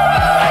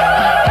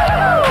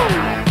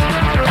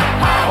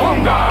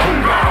 Unga,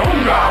 unga,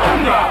 unga,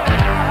 unga.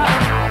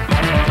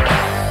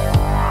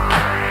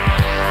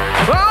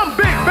 I'm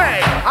Big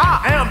Bang, I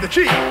am the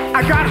chief.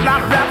 I got a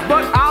lot of raps,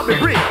 but I'll be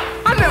brief.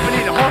 I never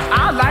need a horse,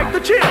 I like to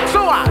chill.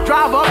 So I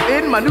drive up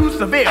in my new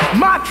Seville.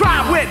 My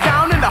tribe went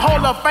down in the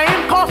Hall of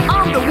Fame, cause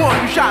I'm the one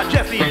who shot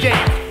Jesse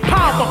James.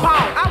 Pound for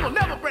pound, I will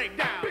never break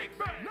down.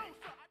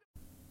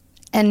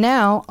 And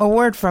now, a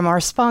word from our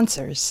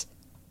sponsors.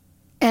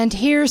 And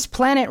here's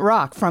Planet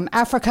Rock from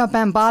Africa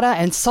Bambaataa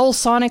and Soul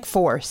Sonic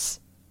Force.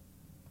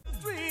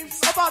 Dreams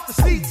about the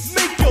seats,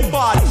 make your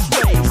body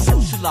sway.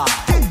 Socialize,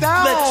 get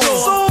down, let your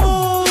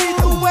soul lead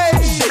the way.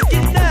 Shake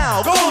it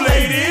now, go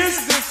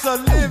ladies. It's a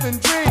living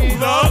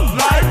dream. Love,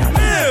 life,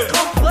 live.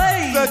 Come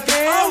play the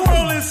game. Our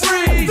world is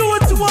free. Do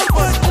it to one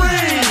but free.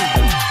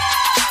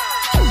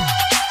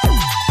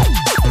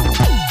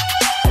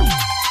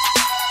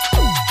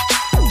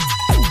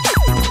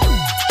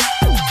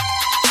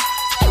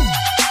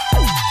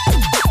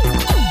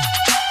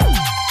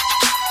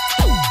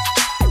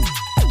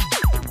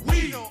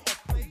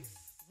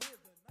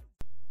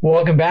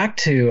 Welcome back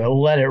to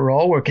Let It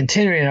Roll. We're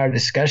continuing our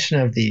discussion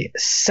of the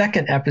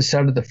second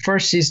episode of the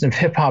first season of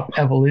Hip Hop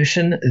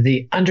Evolution,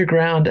 the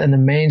underground and the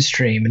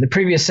mainstream. In the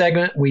previous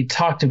segment, we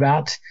talked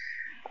about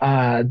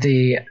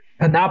the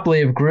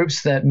panoply of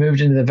groups that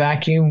moved into the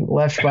vacuum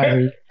left by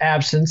the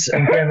absence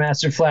of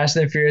Grandmaster Flash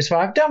and the Furious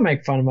Five. Don't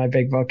make fun of my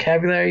big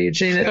vocabulary,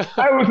 Eugene. It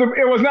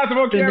was not the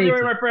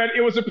vocabulary, my friend.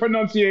 It was the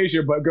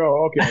pronunciation, but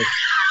go. Okay.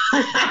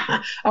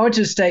 I went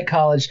to state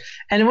college,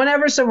 and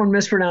whenever someone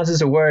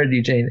mispronounces a word,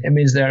 Eugene, it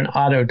means they're an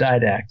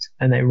autodidact,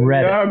 and they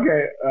read it.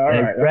 Okay,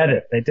 they read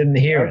it. They didn't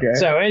hear it.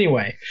 So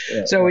anyway,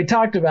 we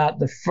talked about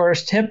the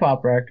first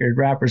hip-hop record,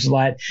 Rapper's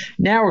Delight.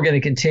 Now we're going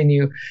to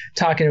continue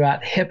talking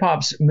about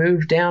hip-hop's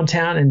move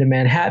downtown into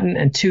Manhattan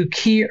and two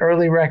key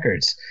early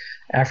records,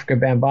 Afrika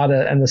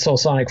Bambaataa and the Soul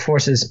Sonic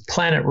Force's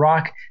Planet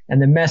Rock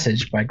and The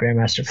Message by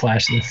Grandmaster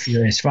Flash and the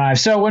Furious Five.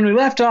 So when we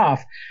left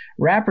off,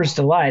 Rapper's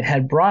Delight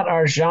had brought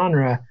our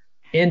genre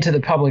into the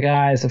public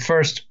eye as the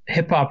first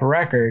hip-hop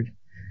record,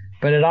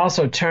 but it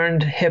also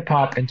turned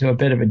hip-hop into a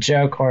bit of a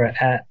joke or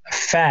a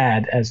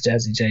fad, as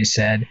Jazzy J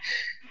said,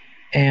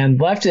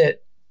 and left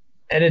it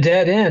at a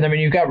dead end. I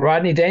mean, you've got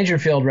Rodney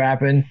Dangerfield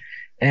rapping,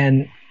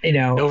 and, you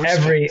know, I love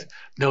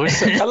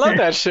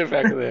that shit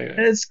back then.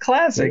 It's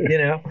classic, you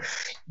know.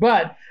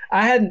 But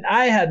I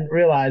hadn't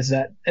realized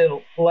that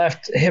it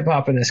left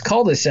hip-hop in this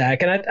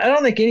cul-de-sac, and I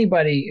don't think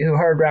anybody who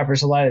heard Rapper's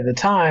Delight at the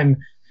time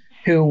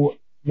who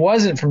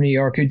wasn't from New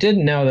York, who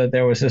didn't know that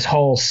there was this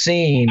whole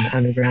scene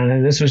underground,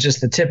 and this was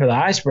just the tip of the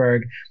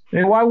iceberg. I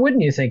mean, why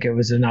wouldn't you think it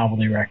was a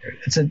novelty record?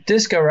 It's a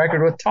disco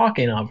record with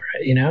talking over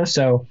it, you know?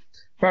 So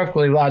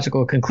perfectly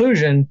logical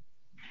conclusion.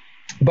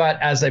 But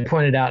as they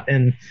pointed out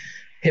in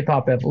Hip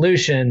Hop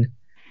Evolution,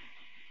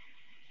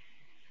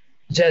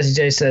 Jazzy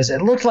J says,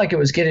 it looked like it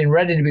was getting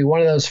ready to be one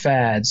of those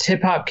fads.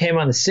 Hip hop came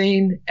on the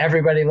scene,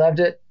 everybody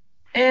loved it,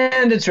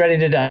 and it's ready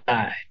to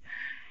die.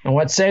 And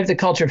what saved the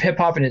culture of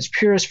hip-hop in its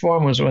purest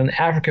form was when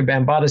Afrika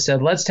Bambaataa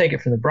said, let's take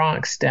it from the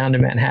Bronx down to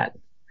Manhattan.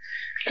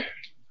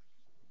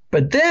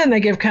 But then they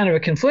give kind of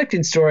a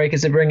conflicting story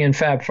because they bring in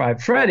Fab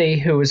Five Freddy,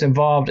 who was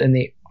involved in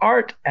the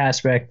art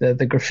aspect,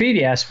 the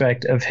graffiti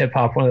aspect of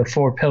hip-hop, one of the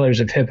four pillars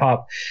of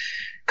hip-hop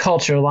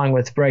culture, along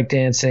with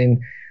breakdancing,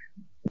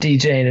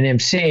 DJing, and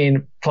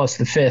MCing, plus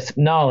the fifth,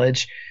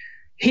 knowledge.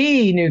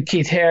 He knew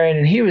Keith Haring,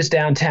 and he was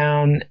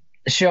downtown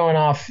showing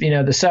off, you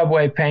know, the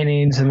subway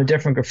paintings and the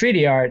different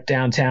graffiti art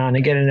downtown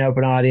and getting an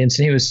open audience.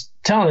 And he was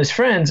telling his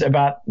friends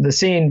about the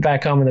scene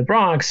back home in the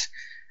Bronx.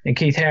 And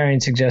Keith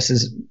Haring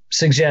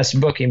suggests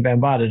booking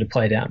Bambaataa to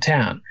play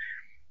downtown.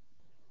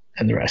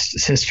 And the rest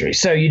is history.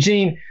 So,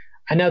 Eugene,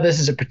 I know this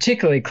is a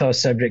particularly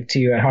close subject to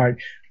you at heart.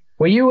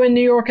 Were you in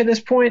New York at this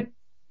point?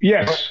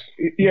 Yes.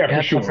 Yeah,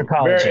 for sure. For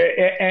college.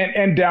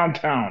 And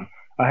downtown.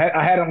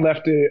 I hadn't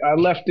left it. I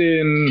left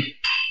in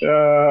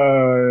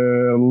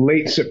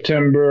late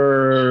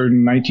September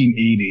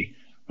 1980.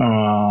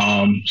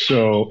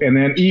 And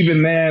then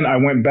even then I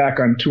went back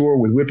on tour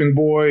with Whipping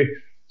Boy.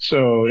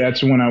 So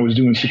that's when I was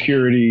doing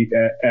security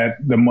at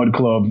the Mud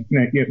Club.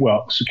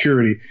 Well,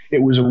 security.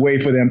 It was a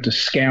way for them to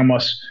scam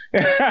us,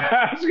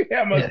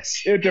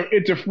 Yes.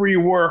 into free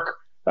work.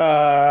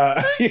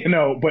 You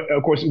know, but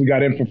of course we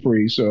got in for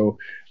free. So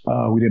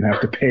we didn't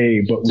have to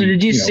pay. But so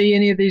did you see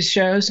any of these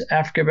shows,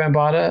 Afrika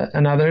Bambaataa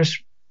and others?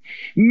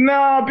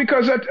 No,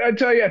 because I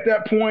tell you, at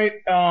that point,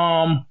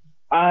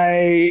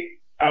 I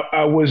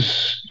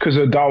was, because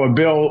of Dollar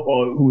Bill,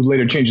 who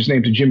later changed his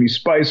name to Jimmy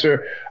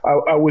Spicer,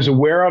 I was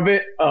aware of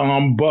it.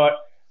 But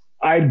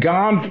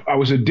I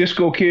was a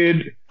disco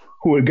kid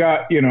who had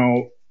got, you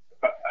know,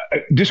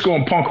 disco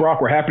and punk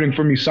rock were happening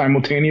for me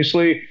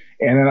simultaneously.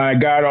 And then I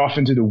got off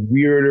into the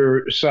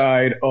weirder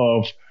side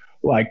of,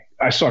 like,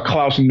 I saw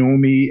Klaus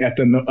Nomi at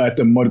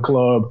the Mud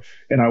Club,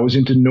 and I was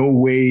into no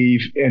wave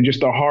and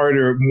just a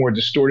harder, more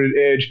distorted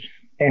edge.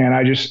 And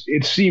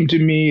it seemed to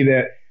me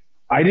that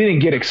I didn't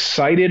get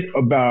excited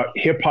about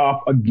hip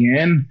hop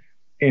again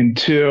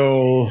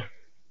until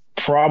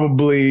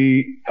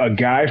probably a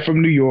guy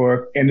from New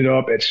York ended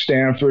up at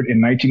Stanford in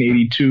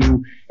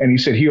 1982. And he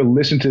said, he'll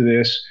listen to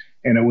this.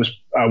 And it was,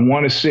 I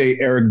want to say,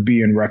 Eric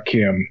B. and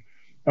Rakim.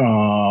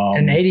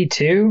 In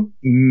 82?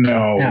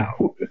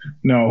 No.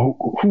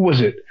 Who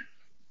was it?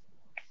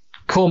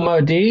 Cool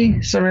Mo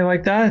D, something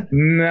like that?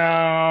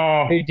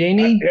 No.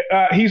 Houdini?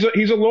 He's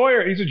a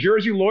lawyer. He's a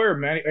Jersey lawyer,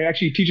 man. He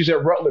actually teaches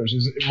at Rutgers.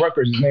 His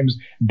name is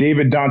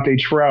David Dante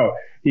Trout.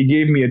 He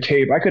gave me a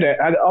tape.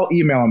 I'll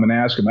email him and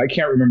ask him. I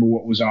can't remember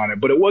what was on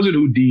it, but it wasn't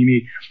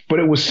Houdini, but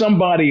it was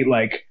somebody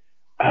like,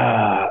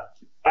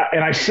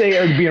 and I say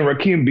Eric B. and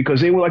Rakim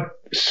because they were like,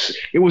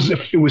 it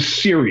was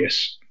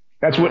serious.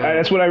 That's what I,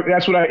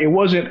 it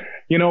wasn't,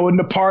 you know, in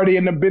the party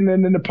and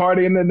the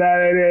party and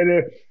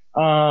that.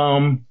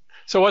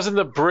 So it wasn't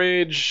The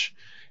Bridge.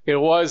 It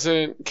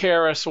wasn't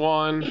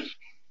KRS-One.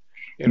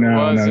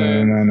 No.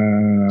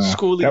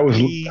 Schoolie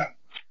D.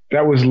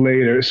 That was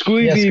later.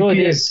 Schoolie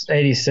D is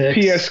 86.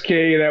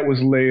 PSK, that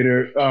was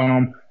later.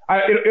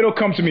 It'll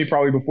come to me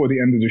probably before the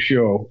end of the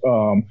show.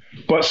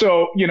 But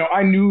so, you know,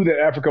 I knew that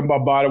Afrika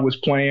Bambaataa was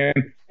playing,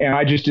 and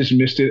I just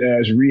dismissed it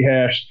as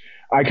rehashed.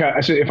 I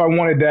said if I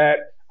wanted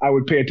that, I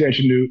would pay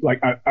attention to,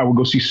 like, I would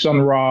go see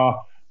Sun Ra,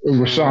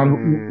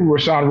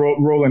 Rasan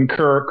Roland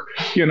Kirk,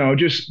 you know,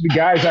 just the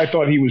guys I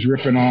thought he was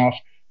ripping off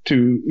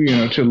to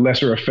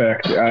lesser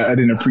effect. I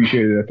didn't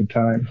appreciate it at the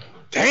time.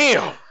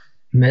 Damn.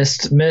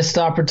 Missed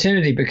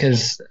opportunity,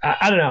 because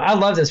I don't know. I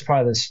love this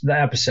part of the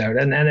episode,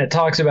 and it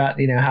talks about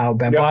how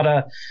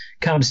Bambaataa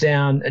comes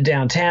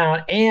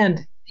downtown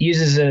and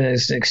uses it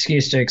as an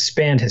excuse to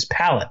expand his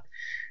palate.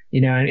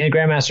 And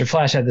Grandmaster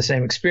Flash had the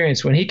same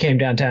experience when he came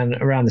downtown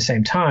around the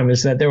same time,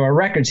 is that there were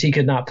records he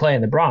could not play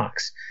in the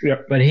Bronx,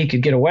 but he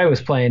could get away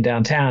with playing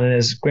downtown. And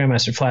as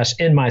Grandmaster Flash,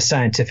 in my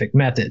scientific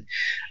method,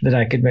 that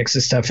I could mix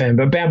this stuff in.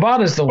 But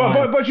Bambaataa is the one.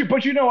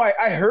 But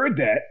I heard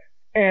that.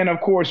 And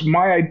of course,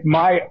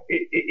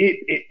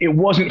 it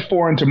wasn't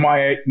foreign to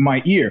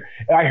my ear.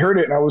 I heard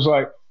it and I was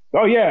like,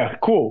 oh yeah,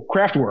 cool,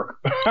 Kraftwerk.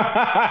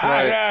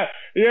 Right.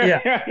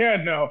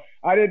 No,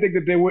 I didn't think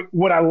that they would.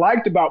 What I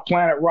liked about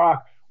Planet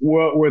Rock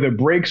were the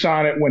breaks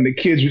on it when the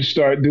kids would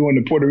start doing,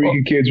 the Puerto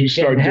Rican kids would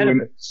start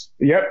doing it.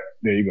 Yep,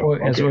 there you go. Well,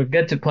 okay. So we'll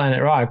get to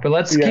Planet Rock, but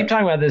let's keep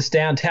talking about this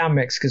downtown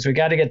mix, because we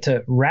got to get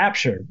to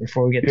Rapture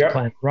before we get to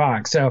Planet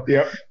Rock. So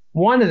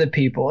one of the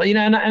people,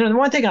 and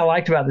one thing I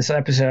liked about this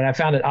episode, I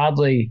found it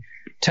oddly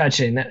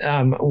touching,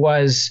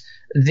 was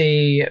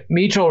the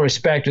mutual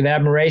respect or the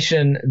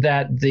admiration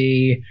that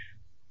the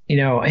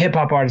hip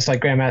hop artists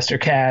like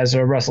Grandmaster Caz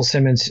or Russell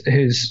Simmons,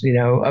 who's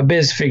a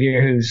biz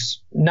figure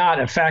who's not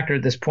a factor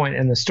at this point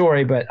in the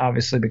story, but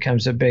obviously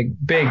becomes a big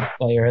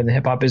player in the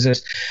hip hop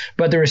business.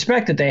 But the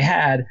respect that they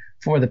had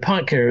for the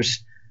punkers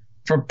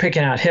for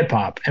picking out hip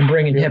hop and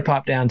bringing hip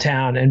hop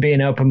downtown and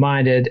being open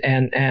minded,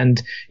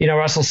 and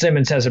Russell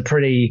Simmons has a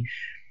pretty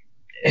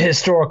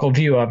historical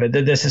view of it,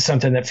 that this is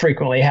something that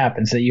frequently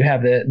happens, that you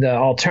have the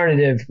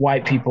alternative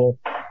white people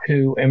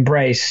who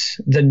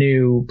embrace the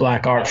new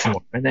black art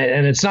form, and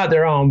it's not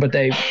their own, but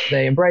they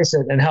embrace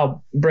it and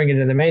help bring it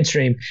into the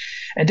mainstream.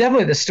 And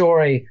definitely the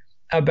story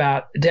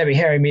about Debbie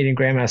Harry meeting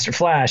Grandmaster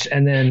Flash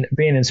and then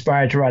being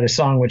inspired to write a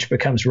song which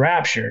becomes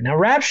Rapture. Now,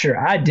 Rapture,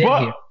 I did hear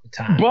at the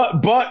time,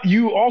 but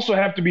you also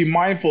have to be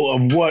mindful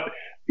of what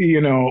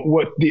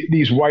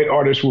these white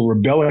artists were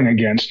rebelling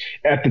against.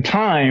 At the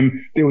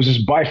time, there was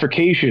this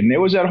bifurcation.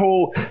 There was that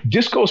whole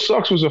Disco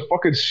Sucks was a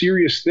fucking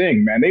serious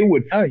thing, man. They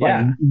would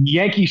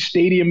Yankee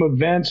Stadium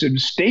events and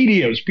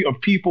stadiums of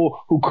people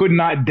who could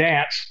not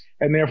dance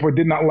and therefore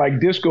did not like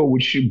disco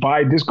would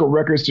buy disco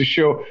records to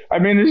show. I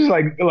mean, this is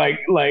like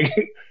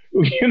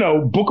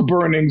book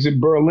burnings in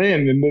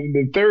Berlin in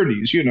the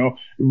 30s.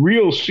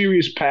 Real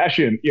serious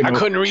passion. I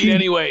couldn't read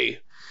anyway.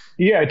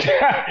 Yeah,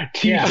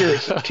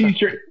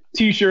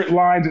 T-shirt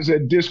lines that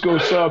said "Disco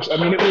Sucks." I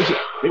mean,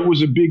 it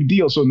was a big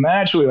deal. So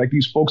naturally, like,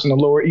 these folks on the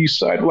Lower East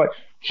Side were like,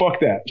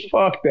 fuck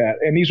that.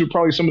 And these were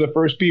probably some of the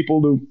first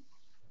people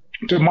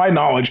to my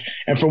knowledge,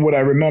 and from what I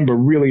remember,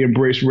 really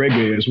embraced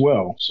reggae as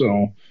well.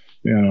 So,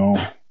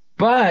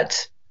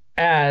 But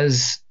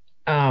as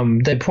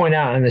they point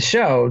out in the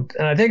show,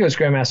 and I think it was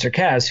Grandmaster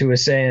Caz who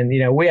was saying,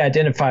 we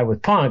identify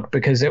with punk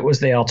because it was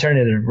the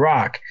alternative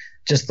rock,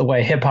 just the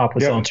way hip hop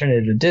was the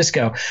alternative to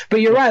disco. But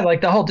you're right,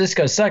 like the whole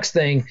Disco Sucks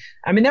thing.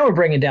 I mean, they were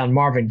bringing down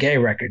Marvin Gaye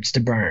records to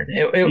burn.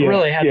 It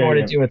really had more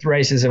to do with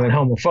racism and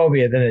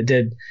homophobia than it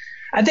did.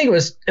 I think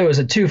it was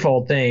a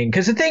twofold thing,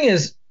 because the thing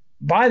is,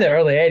 by the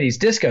early 80s,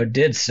 disco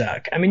did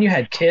suck. I mean, you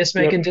had Kiss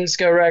making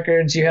disco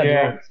records, you had the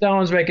Rolling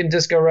Stones making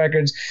disco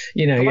records,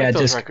 you had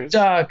Disco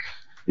Duck.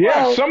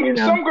 Yeah, well,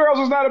 some girls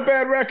is not a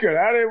bad record.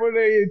 What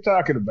are you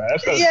talking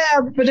about?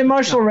 But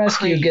Emotional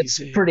Rescue gets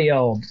pretty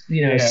old.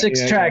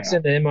 6 tracks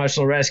into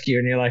Emotional Rescue,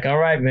 and you're like, all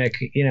right, Mick,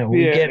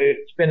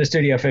 it's been a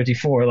Studio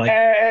 54. Like,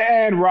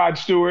 and Rod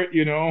Stewart, do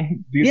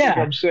you think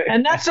I'm saying?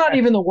 And that's not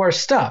even the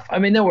worst stuff. I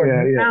mean, there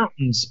were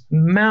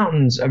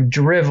mountains of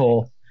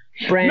drivel.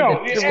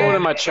 It's one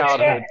of my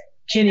childhood.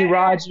 Kenny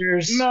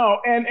Rogers. No,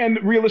 and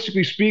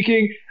realistically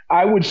speaking,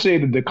 I would say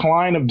the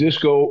decline of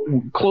disco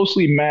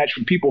closely matched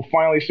when people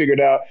finally figured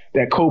out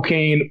that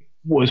cocaine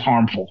was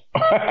harmful.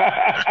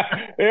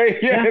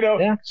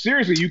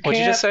 Seriously, you What'd can't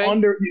you just say?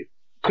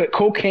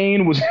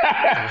 Cocaine was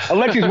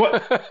Alexis.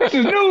 What? This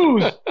is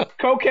news.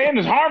 Cocaine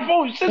is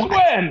harmful. Since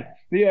when?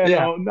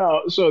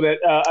 No. So that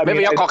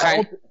maybe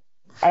cocaine.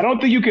 I don't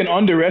think you can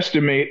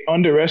underestimate,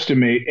 and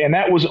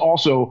that was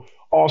also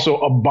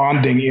a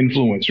bonding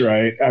influence,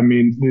 right? I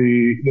mean,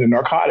 the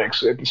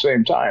narcotics at the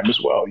same time as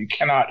well. You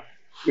cannot.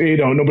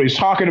 Nobody's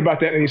talking about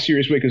that in any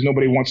serious way because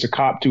nobody wants to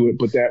cop to it,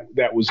 but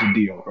that was the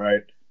deal,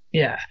 right?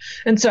 Yeah.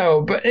 And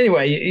so, but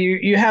anyway,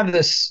 you have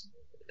this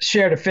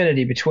shared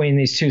affinity between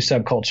these two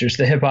subcultures,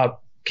 the hip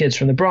hop kids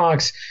from the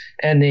Bronx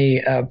and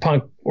the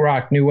punk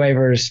rock new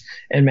wavers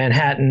in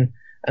Manhattan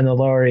and the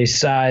Lower East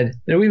Side.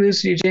 Did we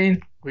lose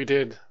Eugene? We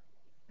did.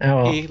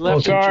 Oh, he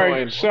left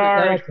sorry.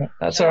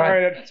 That's all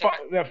right.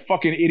 That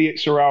fucking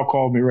idiot Sorrell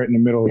called me right in the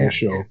middle of the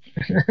show.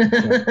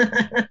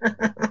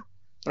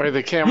 All right,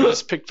 the camera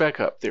just picked back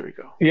up. There we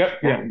go. Yep.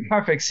 Yeah.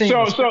 Perfect.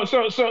 So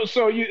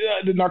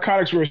the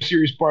narcotics were a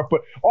serious part,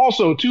 but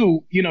also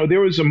too,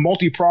 there was a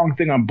multi-pronged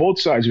thing on both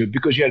sides of it,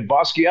 because you had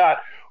Basquiat,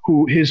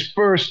 who the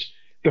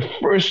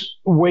first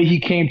way he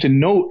came to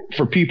note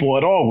for people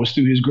at all was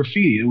through his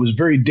graffiti. It was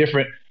very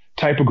different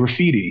type of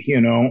graffiti,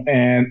 and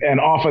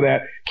off of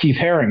that, Keith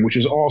Haring, which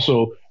is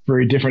also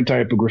very different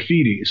type of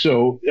graffiti.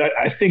 So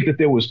I think that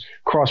there was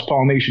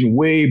cross-pollination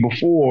way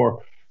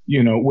before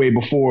way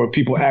before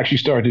people actually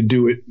started to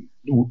do it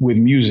with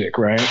music,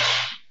 right?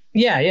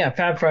 Yeah.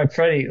 Fab Five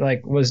Freddy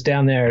was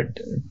down there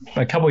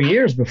a couple of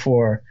years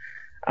before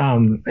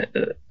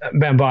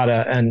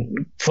Bambaataa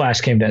and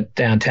Flash came to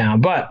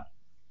downtown. But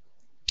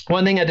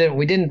one thing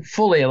we didn't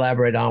fully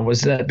elaborate on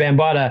was that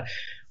Bambaataa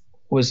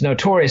was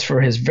notorious for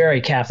his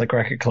very Catholic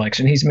record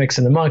collection. He's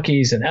mixing the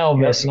Monkees and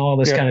Elvis and all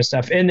this kind of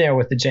stuff in there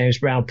with the James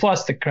Brown,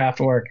 plus the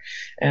Kraftwerk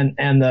and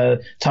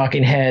the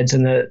Talking Heads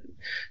and the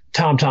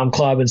Tom Tom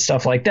Club and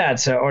stuff like that.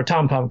 So, or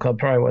Tom Tom Club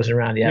probably wasn't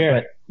around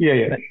yet, but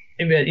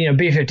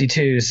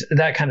B-52s,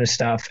 that kind of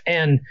stuff.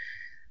 And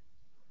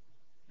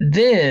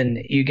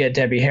then you get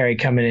Debbie Harry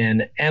coming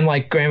in, and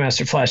like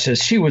Grandmaster Flash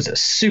says, she was a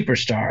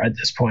superstar at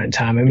this point in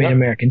time. I mean,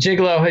 American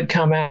Gigolo had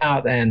come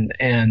out, and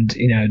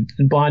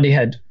Blondie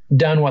had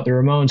done what the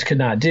Ramones could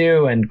not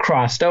do and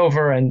crossed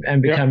over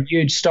and become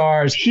huge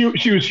stars. She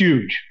was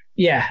huge.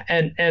 Yeah,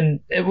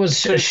 and it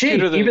was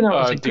even though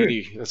it was a Dee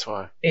Dee, that's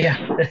why.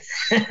 Yeah.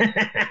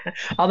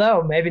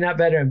 Although maybe not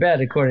better in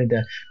bed, according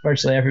to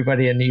virtually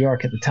everybody in New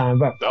York at the time.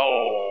 But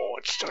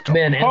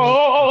man,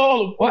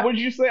 what did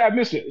you say? I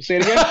missed it. Say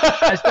it again.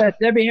 I said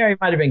Debbie Harry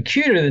might have been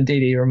cuter than Dee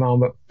Dee Ramone,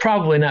 but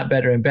probably not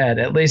better in bed,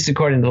 at least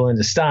according to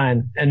Linda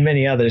Stein and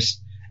many others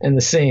in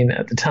the scene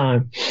at the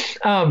time.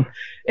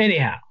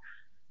 Anyhow.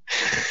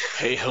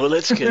 Hey ho,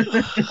 let's go.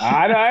 This stuff I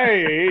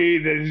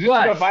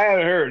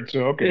haven't heard,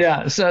 so okay.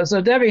 Yeah,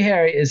 so Debbie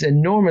Harry is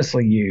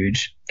enormously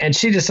huge, and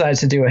she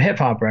decides to do a hip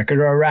hop record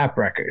or a rap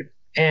record.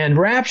 And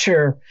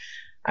Rapture,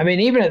 I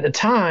mean, even at the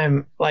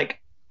time,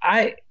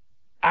 I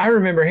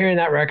remember hearing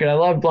that record. I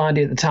loved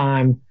Blondie at the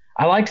time.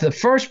 I liked the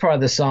first part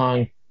of the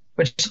song,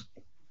 but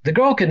the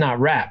girl could not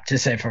rap to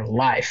save her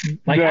life.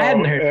 I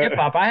hadn't heard hip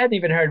hop. I hadn't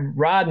even heard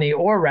Rodney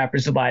or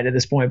Rapper's Delight at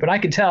this point, but I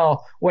could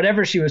tell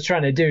whatever she was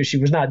trying to do, she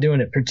was not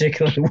doing it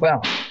particularly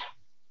well.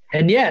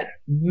 And yet,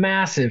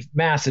 massive,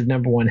 massive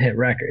 #1 hit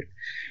record.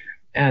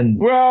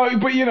 And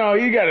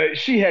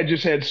she had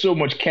just had so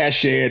much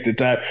cachet at the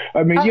time.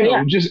 I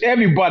mean, just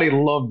everybody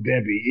loved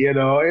Debbie.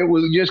 It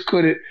was just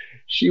couldn't.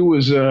 She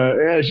was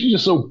she's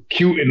just so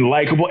cute and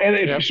likable,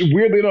 and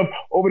weirdly enough,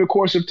 over the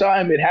course of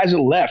time, it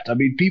hasn't left. I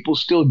mean, people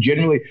still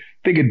genuinely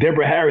think of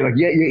Deborah Harry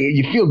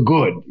you feel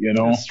good,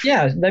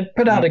 Yeah, they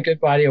put out a good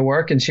body of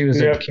work, and she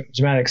was a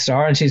charismatic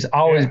star, and she's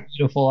always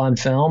beautiful on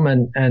film,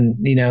 and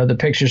the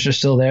pictures are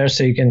still there,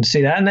 so you can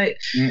see that. And they,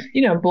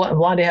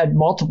 Blondie had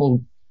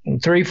multiple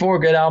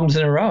 3-4 good albums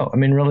in a row. I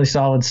mean, really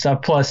solid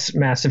stuff, plus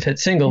massive hit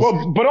singles.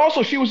 Well, but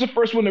also she was the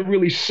first one to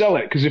really sell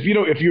it. Because if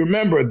you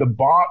remember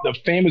the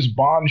famous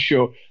Bond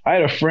show, I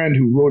had a friend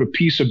who wrote a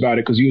piece about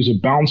it because he was a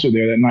bouncer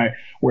there that night,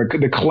 where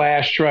the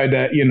Clash tried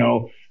to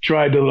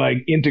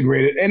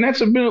integrate it, and that's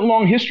been a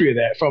long history of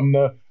that from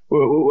the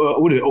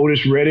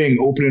Otis Redding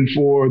opening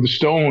for the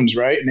Stones,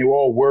 right? And they were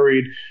all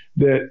worried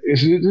that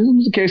this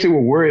was the case. They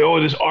were worried,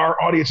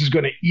 our audience is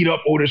going to eat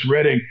up Otis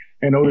Redding.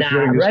 And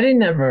Redding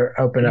never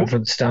opened up for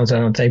the Stones, I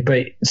don't think.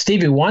 But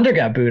Stevie Wonder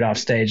got booed off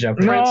stage. No.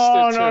 They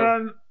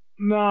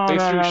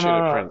threw shit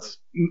at Prince.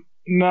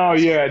 No,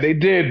 yeah, they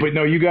did. But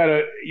no, you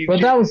gotta.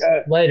 But that was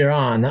later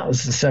on. That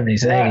was the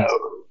 70s, 80s.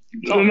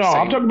 I'm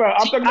talking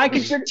about. I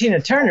could see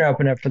Tina Turner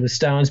opened up for the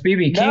Stones.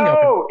 B.B. King.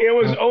 No, it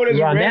was Otis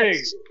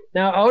Redding.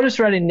 No, Otis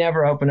Redding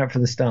never opened up for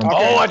the Stones.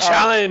 Okay. A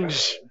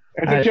challenge.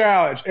 It's a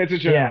challenge. It's a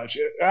challenge.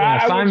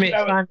 Yeah, find me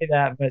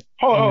that. But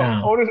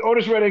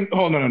Otis Redding.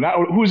 Oh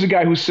no! Who's the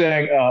guy who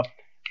sang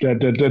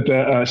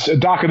the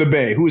Dock of the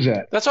Bay? Who's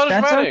that? That's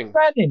Otis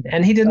Redding,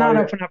 and he did not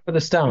open up for the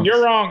Stones.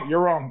 You're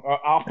wrong.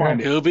 I'll find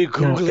it. He'll be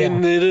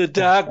googling the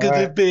Dock of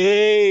the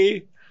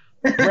Bay.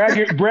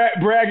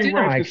 Bragging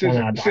rights.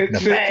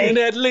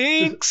 Internet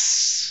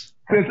links.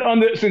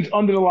 Since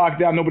under the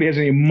lockdown, nobody has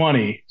any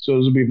money, so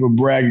this will be for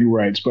bragging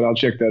rights. But I'll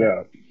check that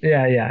out.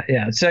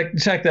 Yeah.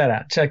 Check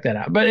that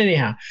out. But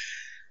anyhow,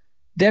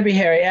 Debbie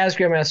Harry, as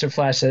Grandmaster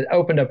Flash said,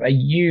 opened up a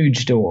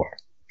huge door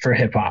for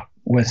hip hop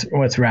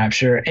with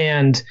Rapture,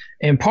 and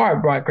in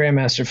part brought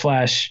Grandmaster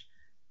Flash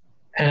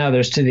and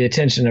others to the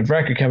attention of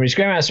record companies.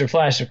 Grandmaster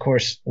Flash, of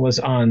course, was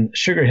on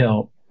Sugar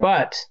Hill,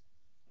 but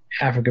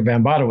Afrika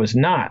Bambaataa was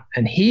not,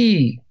 and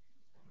he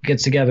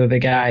gets together with a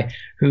guy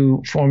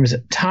who forms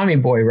Tommy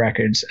Boy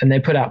Records, and they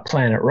put out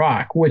Planet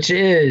Rock, which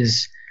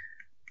is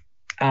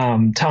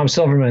Tom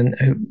Silverman,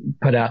 who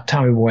put out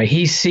Tommy Boy.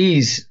 He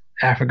sees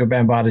Afrika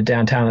Bambaataa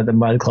downtown at the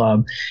Mud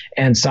Club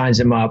and signs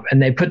him up,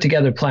 and they put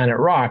together Planet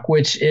Rock,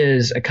 which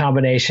is a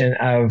combination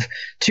of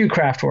 2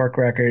 Kraftwerk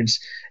records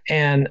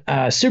and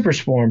Super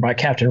Spawn by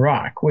Captain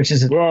Rock, which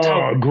is a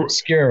totally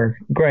obscure,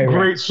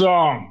 great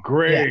song.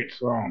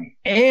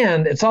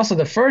 And it's also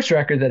the first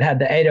record that had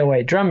the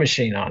 808 drum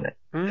machine on it.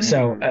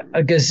 So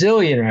a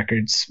gazillion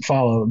records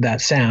follow that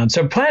sound.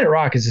 So Planet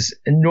Rock is this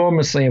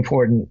enormously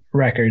important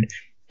record,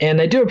 and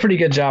they do a pretty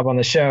good job on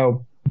the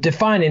show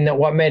defining that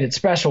what made it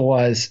special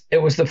was it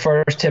was the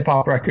first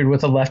hip-hop record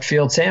with a left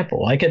field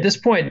sample. Like at this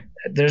point,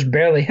 there's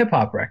barely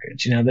hip-hop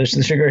records. There's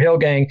the Sugar Hill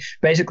Gang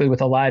basically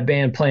with a live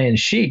band playing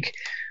Chic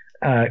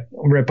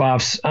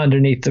rip-offs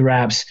underneath the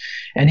raps.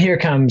 And here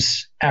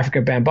comes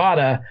Afrika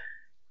Bambaataa,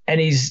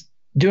 and he's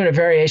doing a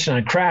variation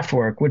on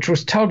Kraftwerk, which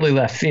was totally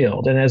left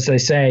field. And as they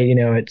say, you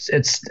know, it's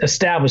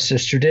established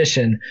this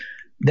tradition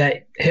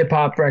that hip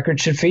hop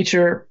records should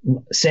feature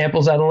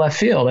samples out of left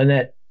field, and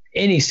that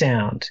any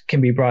sound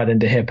can be brought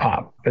into hip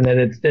hop, and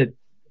that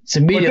it's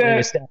immediately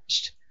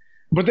established.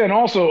 But then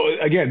also,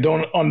 again,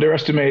 don't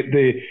underestimate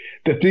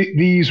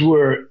these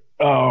were.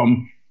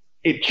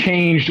 It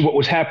changed what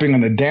was happening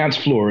on the dance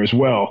floor as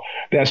well.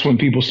 That's when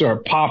people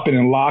started popping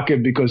and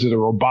locking because of the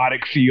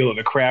robotic feel of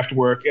the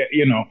Kraftwerk.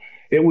 You know,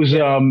 it was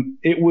like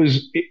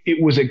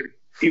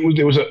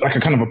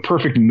a kind of a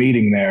perfect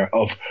meeting there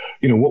of,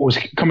 you know, what was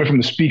coming from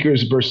the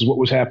speakers versus what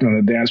was happening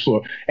on the dance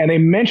floor. And they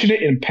mentioned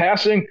it in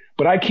passing,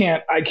 but I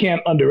can't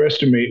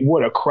underestimate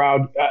what a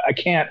crowd. I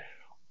can't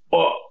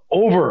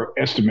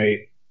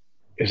overestimate.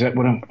 Is that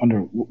what I'm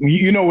under?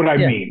 You know what I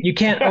mean. You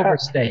can't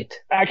overstate.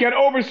 I can't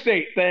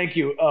overstate. Thank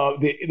you.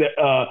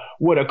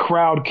 What a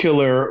crowd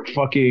killer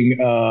fucking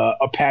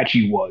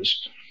Apache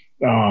was.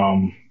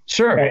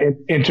 Sure.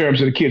 In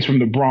terms of the kids from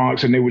the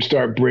Bronx, and they would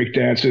start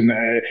breakdancing,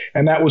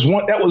 and that was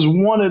one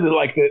of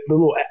the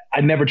little.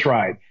 I never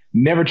tried.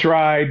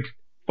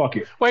 Fuck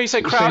it. Well, you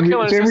say crowd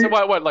killers.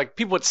 What? Like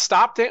people would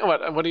stop dancing?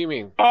 What do you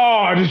mean?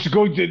 Oh, just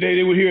go.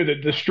 They would hear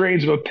the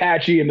strains of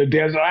Apache and the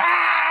dance.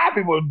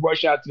 People would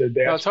rush out to the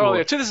dance. No,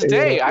 totally. To this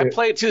day, I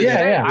played. To this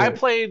day, I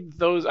played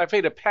those. I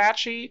played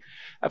Apache.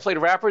 I played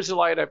Rapper's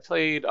Delight. I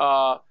played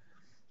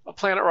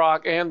Planet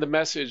Rock and The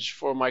Message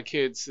for my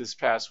kids this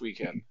past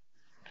weekend.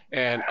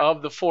 And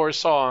of the 4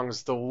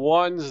 songs, the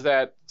ones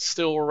that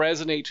still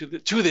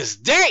resonate to this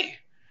day,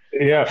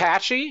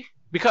 Apache,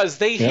 because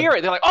they hear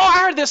it. They're like, oh,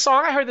 I heard this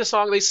song.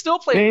 They still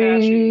play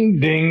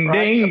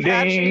Apache.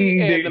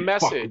 Apache and The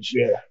Message.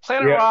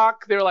 Planet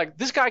Rock, they're like,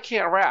 this guy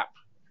can't rap.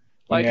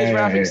 Like, his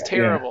rapping's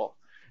terrible.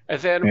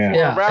 And then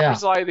for Rapper's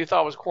Delight, they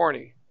thought it was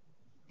corny.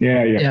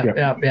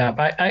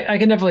 I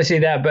can definitely see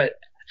that, but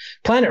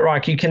Planet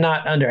Rock, you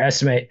cannot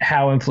underestimate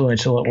how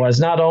influential it was,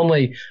 not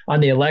only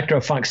on the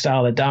electro funk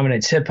style that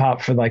dominates hip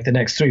hop for like the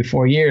next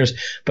 3-4 years,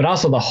 but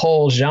also the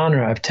whole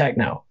genre of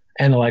techno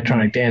and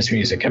electronic dance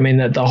music. I mean,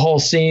 the whole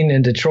scene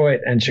in Detroit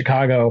and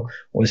Chicago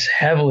was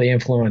heavily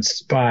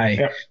influenced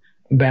by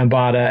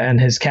Bambaataa and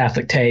his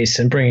Catholic tastes,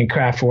 and bringing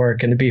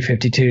Kraftwerk and the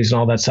B-52s and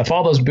all that stuff.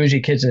 All those bougie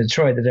kids in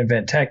Detroit that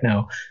invent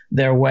techno,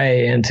 their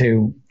way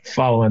into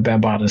following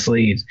Bambaataa's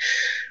lead.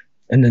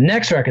 And the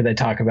next record they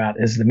talk about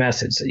is The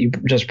Message that you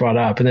just brought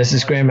up. And this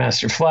is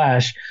Grandmaster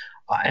Flash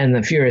and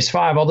the Furious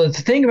Five. Although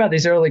the thing about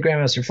these early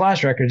Grandmaster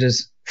Flash records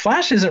is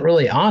Flash isn't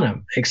really on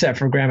them, except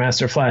for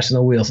Grandmaster Flash and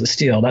the Wheels of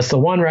Steel. That's the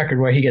one record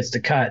where he gets to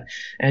cut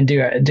and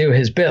do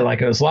his bit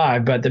like it was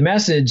live. But The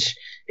Message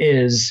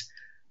is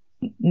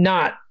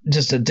not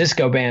just a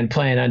disco band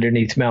playing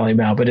underneath Melly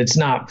Mel, but it's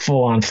not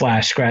full on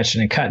Flash scratching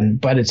and cutting,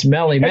 but it's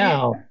Melly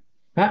Mel.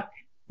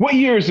 What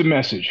year is The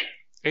Message?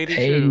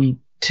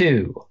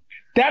 82.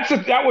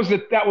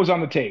 That was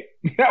on the tape.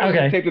 That was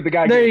the tape that the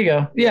guy. There you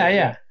go.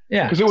 Yeah.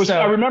 Because it was.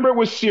 I remember it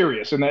was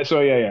serious, and that.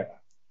 So yeah.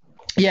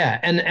 Yeah,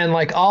 and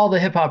like all the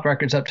hip hop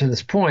records up to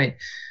this point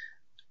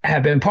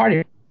have been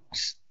party,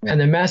 and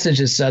The Message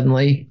is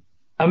suddenly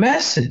a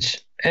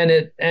message. And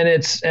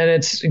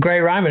it's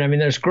great rhyming. I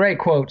mean, there's great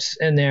quotes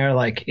in there,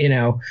 like, you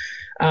know,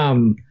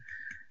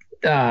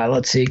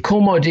 let's see. Kool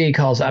Moe Dee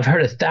calls, I've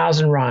heard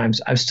 1,000 rhymes.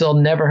 I've still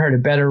never heard a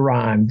better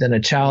rhyme than a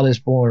child is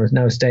born with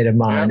no state of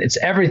mind. It's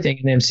everything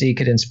an MC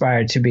could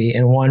inspire to be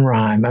in one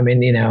rhyme. I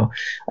mean, you know,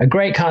 a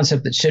great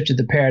concept that shifted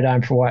the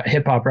paradigm for what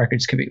hip hop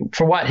records could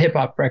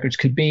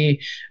be,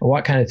 and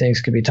what kind of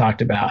things could be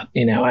talked about,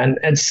 you know, and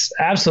it's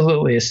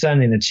absolutely a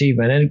stunning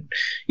achievement. And,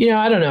 you know,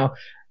 I don't know.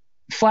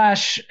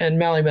 Flash and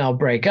Melly Mel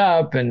break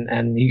up,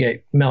 and you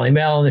get Melly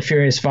Mel and the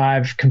Furious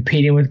Five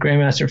competing with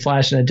Grandmaster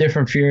Flash and a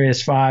different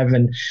Furious Five,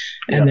 and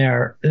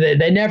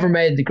they never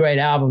made the great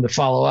album to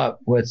follow up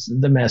with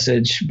The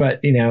Message,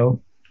 but you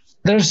know,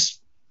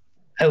 there's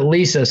at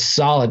least a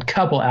solid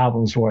couple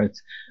albums worth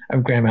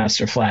of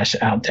Grandmaster Flash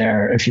out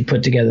there if you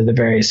put together the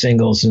various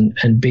singles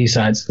and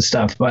B-sides and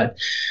stuff. But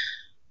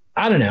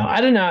I don't know.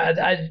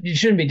 You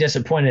shouldn't be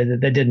disappointed that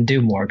they didn't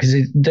do more, because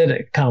he did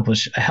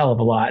accomplish a hell of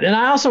a lot. And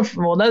I also,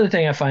 another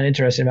thing I find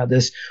interesting about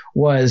this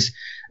was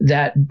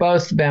that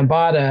both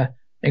Bambaataa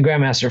and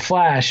Grandmaster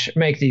Flash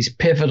make these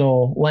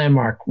pivotal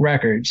landmark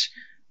records,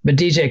 but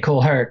DJ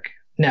Kool Herc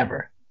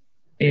never,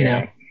 you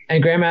know,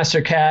 and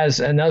Grandmaster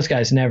Caz and those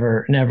guys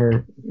never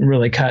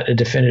really cut a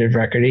definitive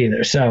record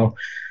either. So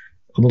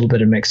a little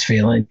bit of mixed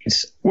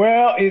feelings.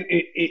 Well,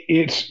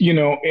 it's, you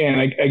know,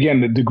 and again,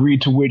 the degree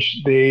to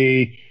which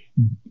they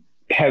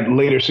had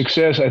later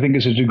success, I think,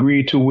 is a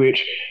degree to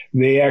which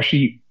they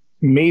actually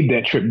made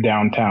that trip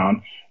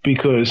downtown,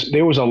 because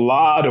there was a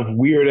lot of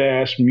weird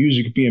ass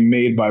music being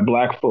made by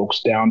black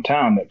folks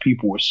downtown that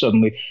people were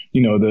suddenly,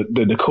 you know,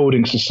 the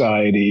Decoding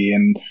Society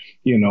and,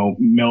 you know,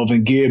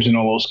 Melvin Gibbs and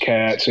all those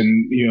cats.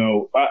 And, you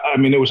know, I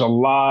mean, there was a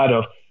lot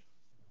of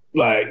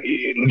like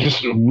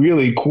just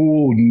really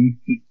cool,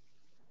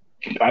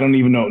 I don't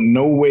even know,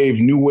 new wave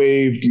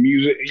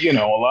music, you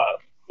know, a lot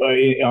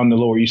on the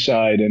Lower East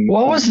Side. And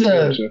what was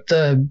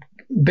the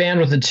band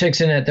with the chicks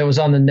in it that was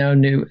on the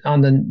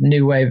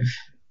new wave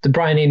the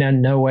Brian Eno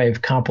No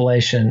Wave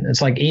compilation.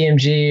 It's like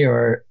EMG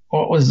or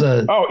what was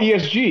the? Oh,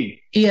 ESG.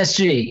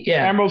 ESG,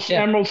 yeah.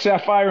 Emerald,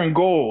 Sapphire, and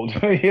Gold.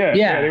 They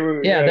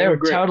were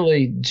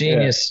totally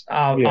genius,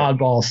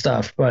 oddball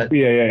stuff. But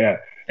yeah.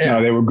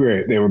 No, they were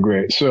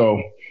great.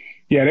 So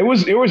yeah, there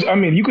was. I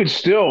mean, you could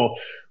still.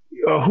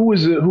 Who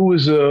was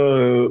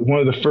one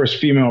of the first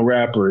female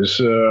rappers?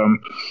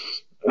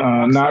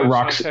 Not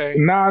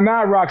Roxanne.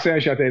 Not Roxanne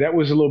Shante. That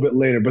was a little bit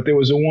later. But there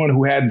was the one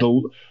who had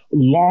the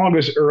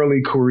longest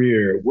early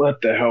career.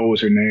 What the hell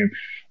was her name?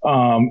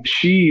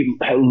 She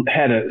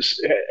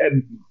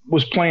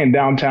was playing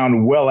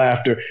downtown well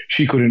after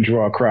she couldn't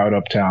draw a crowd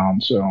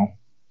uptown.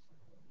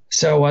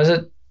 So was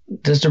it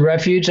just a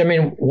refuge? I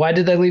mean, why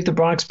did they leave the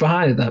Bronx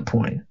behind at that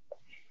point?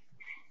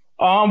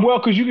 Well,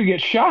 because you could get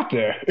shot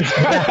there.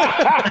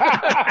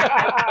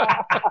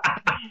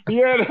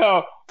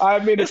 I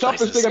mean, the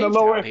toughest thing on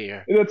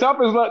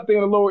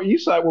the Lower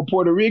East Side were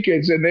Puerto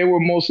Ricans, and they were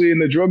mostly in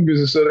the drug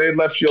business, so they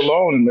left you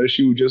alone unless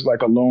you were just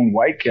like a lone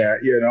white cat,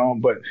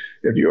 But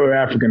if you were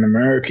African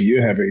American, you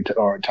have a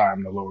hard time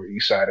in the Lower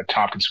East Side of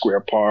Tompkins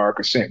Square Park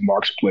or St.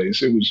 Mark's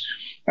Place. It was,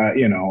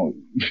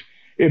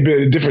 it'd be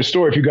a different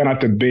story if you got out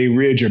to Bay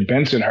Ridge or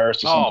Bensonhurst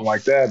or something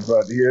like that.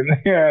 But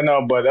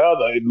but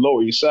other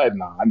Lower East Side,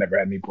 I never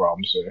had any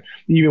problems there.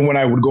 Even when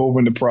I would go over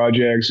into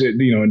projects,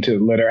 into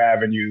Letter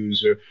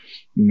Avenues,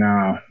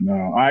 no.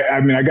 I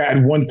mean, I got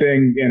one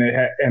thing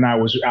and I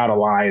was out of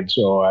line,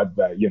 so I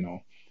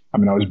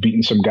was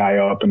beating some guy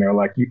up, and they were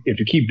like, "If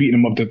you keep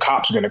beating him up, the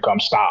cops are gonna come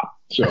stop."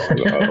 So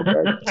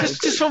okay.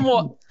 just one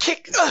more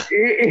kick.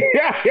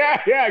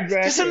 Yeah,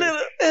 exactly. Just a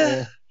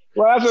little.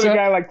 Well, that's when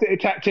the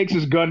guy takes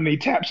his gun and he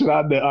taps it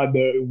on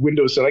the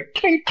windowsill, like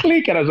clink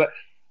clink, and I was like,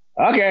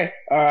 okay,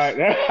 all right,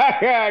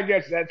 I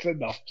guess that's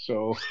enough.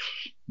 So,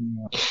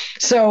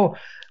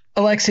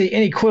 Alexi,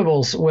 any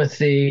quibbles with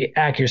the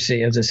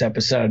accuracy of this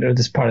episode or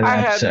this part of the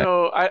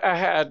episode? I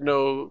had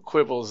no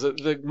quibbles.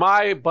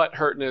 My butt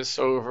hurtness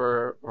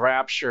over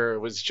Rapture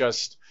was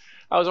just,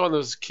 I was one of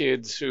those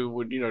kids who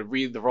would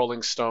read the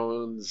Rolling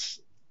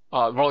Stones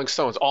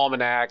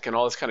Almanac and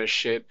all this kind of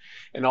shit,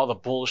 and all the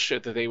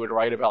bullshit that they would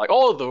write about, like,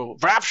 the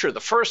Rapture, the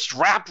first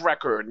rap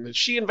record, and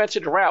she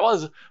invented rap.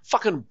 Well,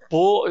 fucking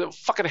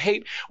fucking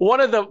hate. One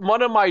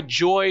of my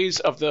joys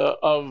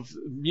of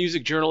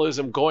music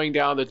journalism going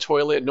down the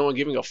toilet and no one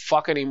giving a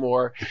fuck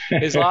anymore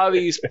is a lot of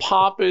these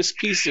pompous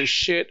pieces of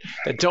shit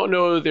that don't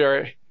know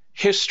their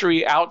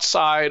history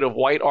outside of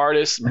white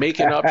artists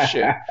making up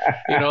shit.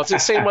 It's the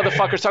same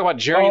motherfuckers talking about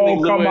Jerry Lee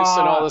Lewis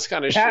and all this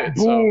kind of Pat shit.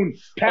 Boone.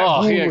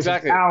 Pat Boone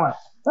exactly.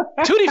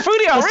 Tutti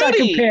frutti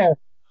already.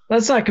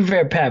 Let's not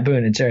compare Pat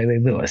Boone and Jerry Lee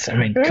Lewis. I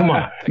mean, come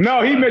on.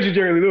 No, he mentioned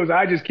Jerry Lee Lewis.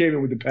 I just came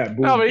in with the Pat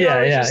Boone. No, but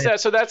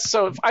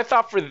So I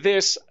thought for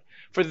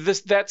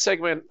that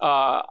segment,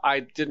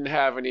 I didn't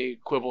have any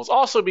quibbles.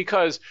 Also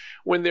because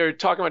when they're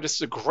talking about just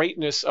the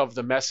greatness of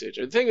the message,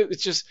 the thing,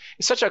 it's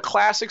such a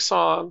classic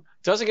song,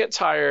 doesn't get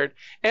tired,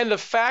 and the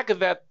fact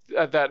that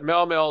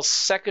Mel Mel's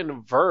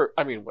third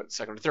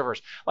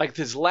verse, like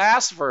his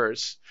last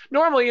verse.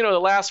 Normally, the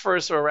last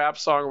verse of a rap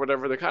song or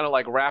whatever, they're kind of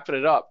like wrapping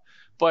it up.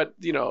 But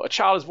a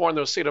child is born in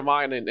those state of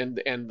mind, and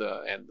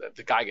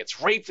the guy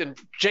gets raped in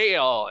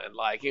jail, and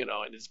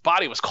and his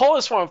body was cold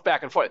as form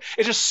back and forth.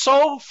 It's just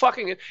so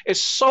it's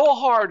so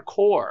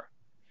hardcore.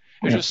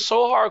 It's just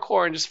so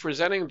hardcore, and just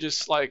presenting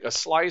just like a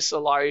slice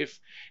of life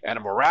and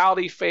a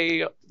morality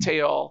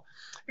tale,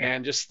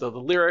 and just the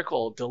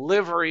lyrical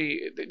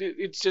delivery.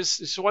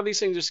 It's one of these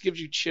things that just gives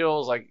you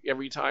chills like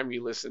every time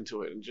you listen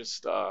to it, and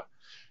just the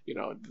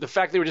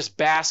fact they were just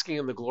basking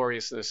in the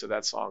gloriousness of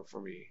that song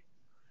for me.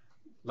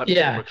 Let me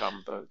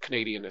overcome the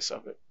Canadianness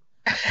of it.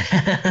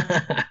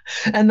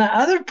 And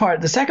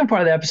the second part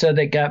of the episode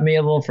that got me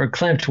a little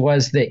verklempt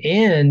was the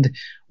end,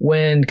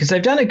 because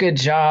they've done a good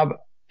job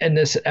in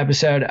this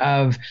episode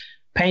of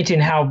painting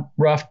how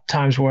rough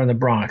times were in the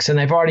Bronx. And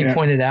they've already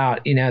pointed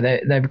out,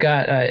 they've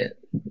got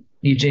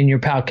Eugene, your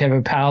pal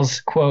Kevin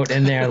Powell's quote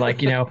in there,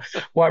 like,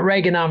 what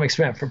Reaganomics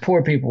meant for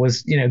poor people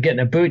was, getting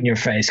a boot in your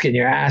face, getting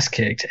your ass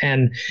kicked.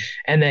 And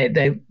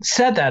they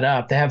set that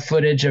up. They have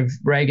footage of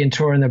Reagan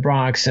touring the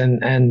Bronx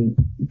and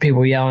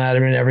people yelling at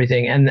him and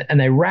everything. And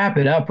they wrap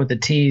it up with the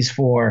tease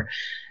for,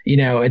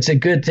 it's a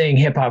good thing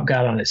hip hop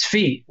got on its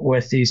feet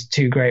with these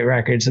two great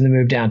records and the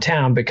move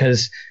downtown,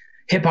 because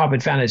hip hop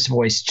had found its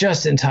voice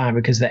just in time,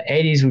 because the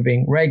 80s would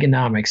be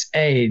Reaganomics,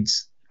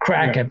 AIDS,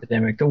 crack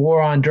epidemic, the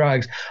war on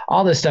drugs,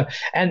 all this stuff.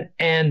 And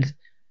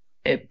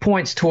it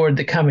points toward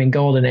the coming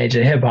golden age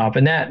of hip hop.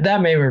 And that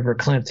made me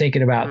verklempt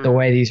thinking about the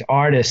way these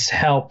artists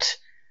helped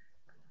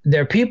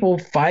their people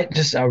fight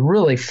just a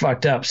really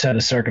fucked up set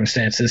of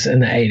circumstances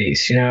in the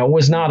 80s. It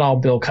was not all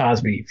Bill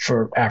Cosby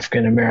for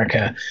African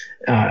America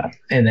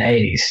in the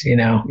 80s,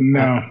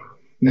 No,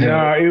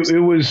 it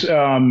was,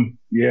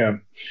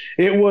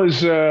 it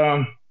was,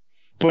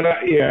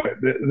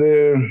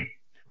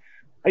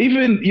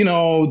 even,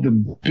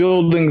 the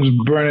buildings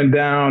burning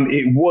down,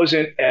 it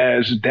wasn't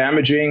as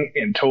damaging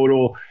in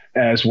total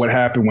as what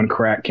happened when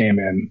crack came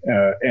in.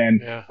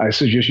 I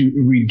suggest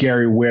you read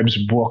Gary Webb's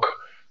book,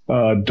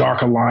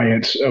 Dark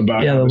Alliance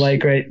about the late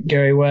great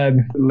Gary Webb,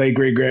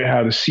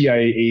 how the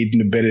CIA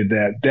agent embedded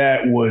that.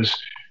 That was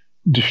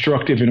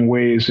destructive in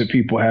ways that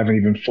people haven't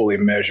even fully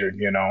measured,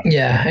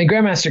 Yeah, and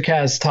Grandmaster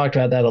Kaz talked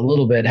about that a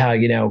little bit, how,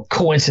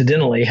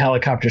 coincidentally,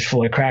 helicopters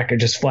full of crack are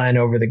just flying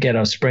over the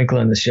ghetto,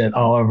 sprinkling the shit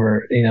all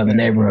over, the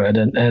neighborhood.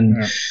 And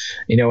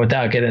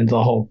without getting into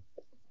the whole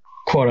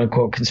quote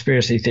unquote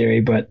conspiracy theory,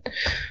 but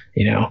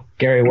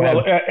Gary Webb.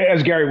 Well,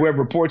 as Gary Webb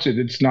reports it,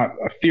 it's not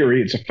a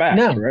theory; it's a fact.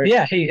 No, right?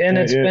 Yeah,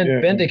 it's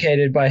been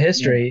vindicated by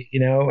history.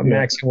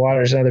 Max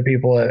Waters and other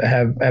people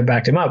have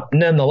backed him up.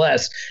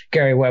 Nonetheless,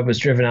 Gary Webb was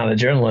driven out of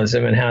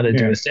journalism and hounded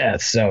to his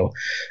death. So,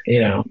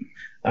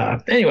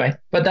 anyway,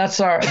 but that's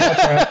our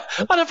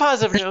on a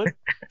positive note.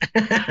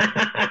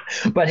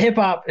 But hip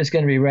hop is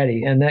going to be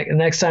ready, and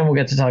next time we'll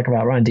get to talk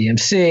about Run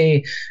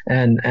DMC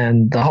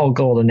and the whole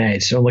golden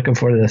age. So looking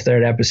forward to the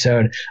third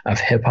episode of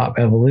Hip Hop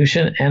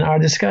Evolution and our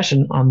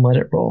discussion on Let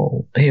It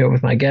Roll here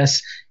with my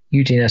guests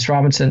Eugene S.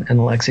 Robinson and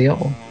Alexi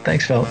Oval.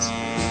 Thanks, fellas.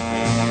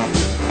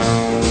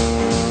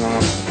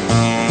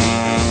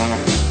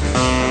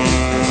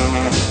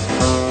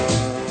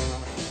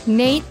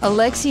 Nate,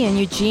 Alexi, and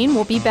Eugene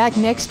will be back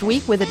next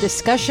week with a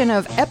discussion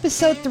of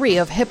Episode 3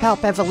 of Hip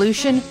Hop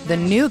Evolution, The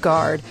New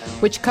Guard,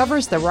 which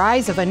covers the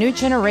rise of a new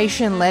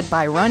generation led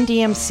by Run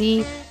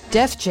DMC,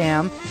 Def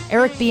Jam,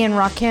 Eric B. and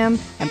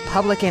Rakim, and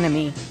Public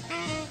Enemy.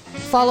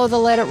 Follow the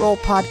Let It Roll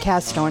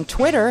podcast on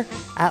Twitter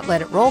at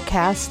Let It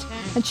Rollcast,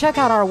 and check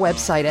out our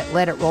website at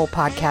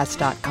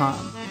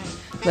letitrollpodcast.com.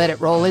 Let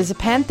It Roll is a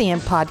Pantheon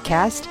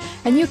podcast,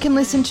 and you can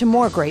listen to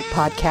more great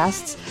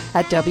podcasts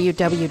at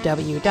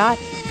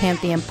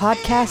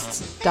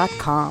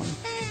www.pantheonpodcasts.com.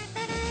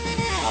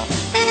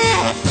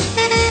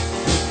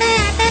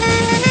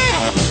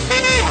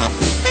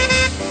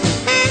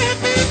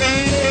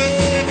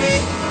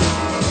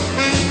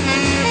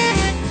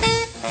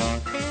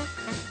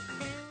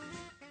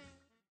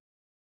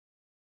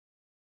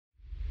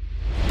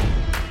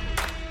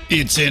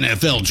 It's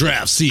NFL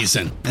draft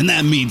season, and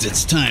that means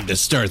it's time to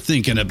start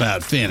thinking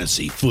about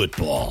fantasy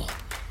football.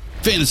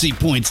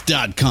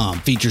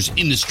 FantasyPoints.com features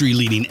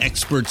industry-leading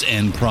experts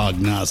and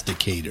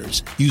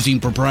prognosticators using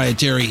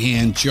proprietary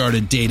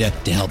hand-charted data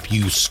to help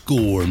you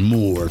score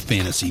more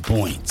fantasy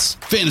points.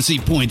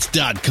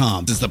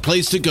 FantasyPoints.com is the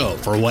place to go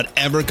for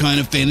whatever kind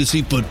of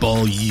fantasy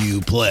football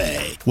you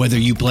play. Whether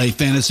you play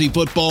fantasy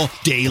football,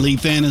 daily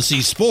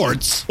fantasy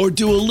sports, or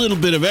do a little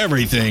bit of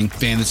everything,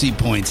 Fantasy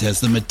Points has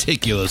the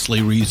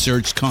meticulously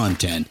researched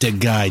content to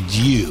guide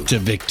you to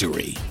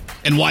victory.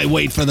 And why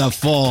wait for the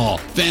fall?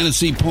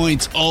 Fantasy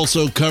Points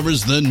also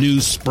covers the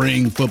new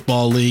spring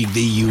football league,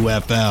 the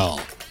UFL.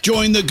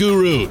 Join the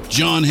guru,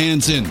 John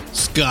Hansen,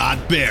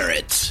 Scott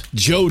Barrett,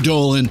 Joe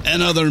Dolan,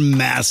 and other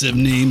massive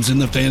names in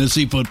the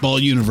fantasy football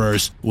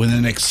universe with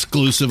an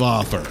exclusive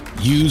offer.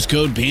 Use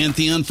code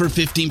Pantheon for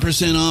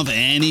 15% off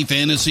any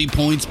Fantasy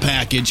Points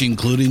package,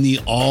 including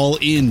the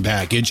all-in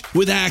package,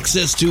 with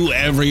access to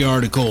every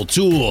article,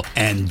 tool,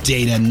 and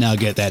data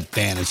nugget that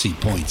Fantasy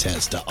Points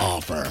has to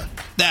offer.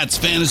 That's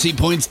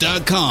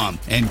FantasyPoints.com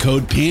and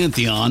code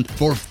Pantheon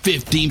for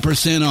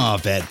 15%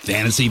 off at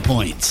Fantasy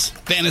Points.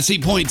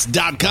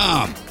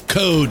 FantasyPoints.com,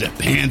 code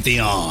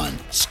Pantheon.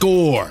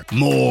 Score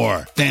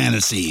more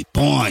fantasy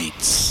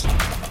points.